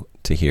you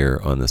to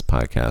hear on this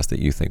podcast that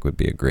you think would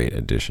be a great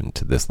addition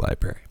to this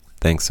library.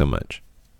 Thanks so much.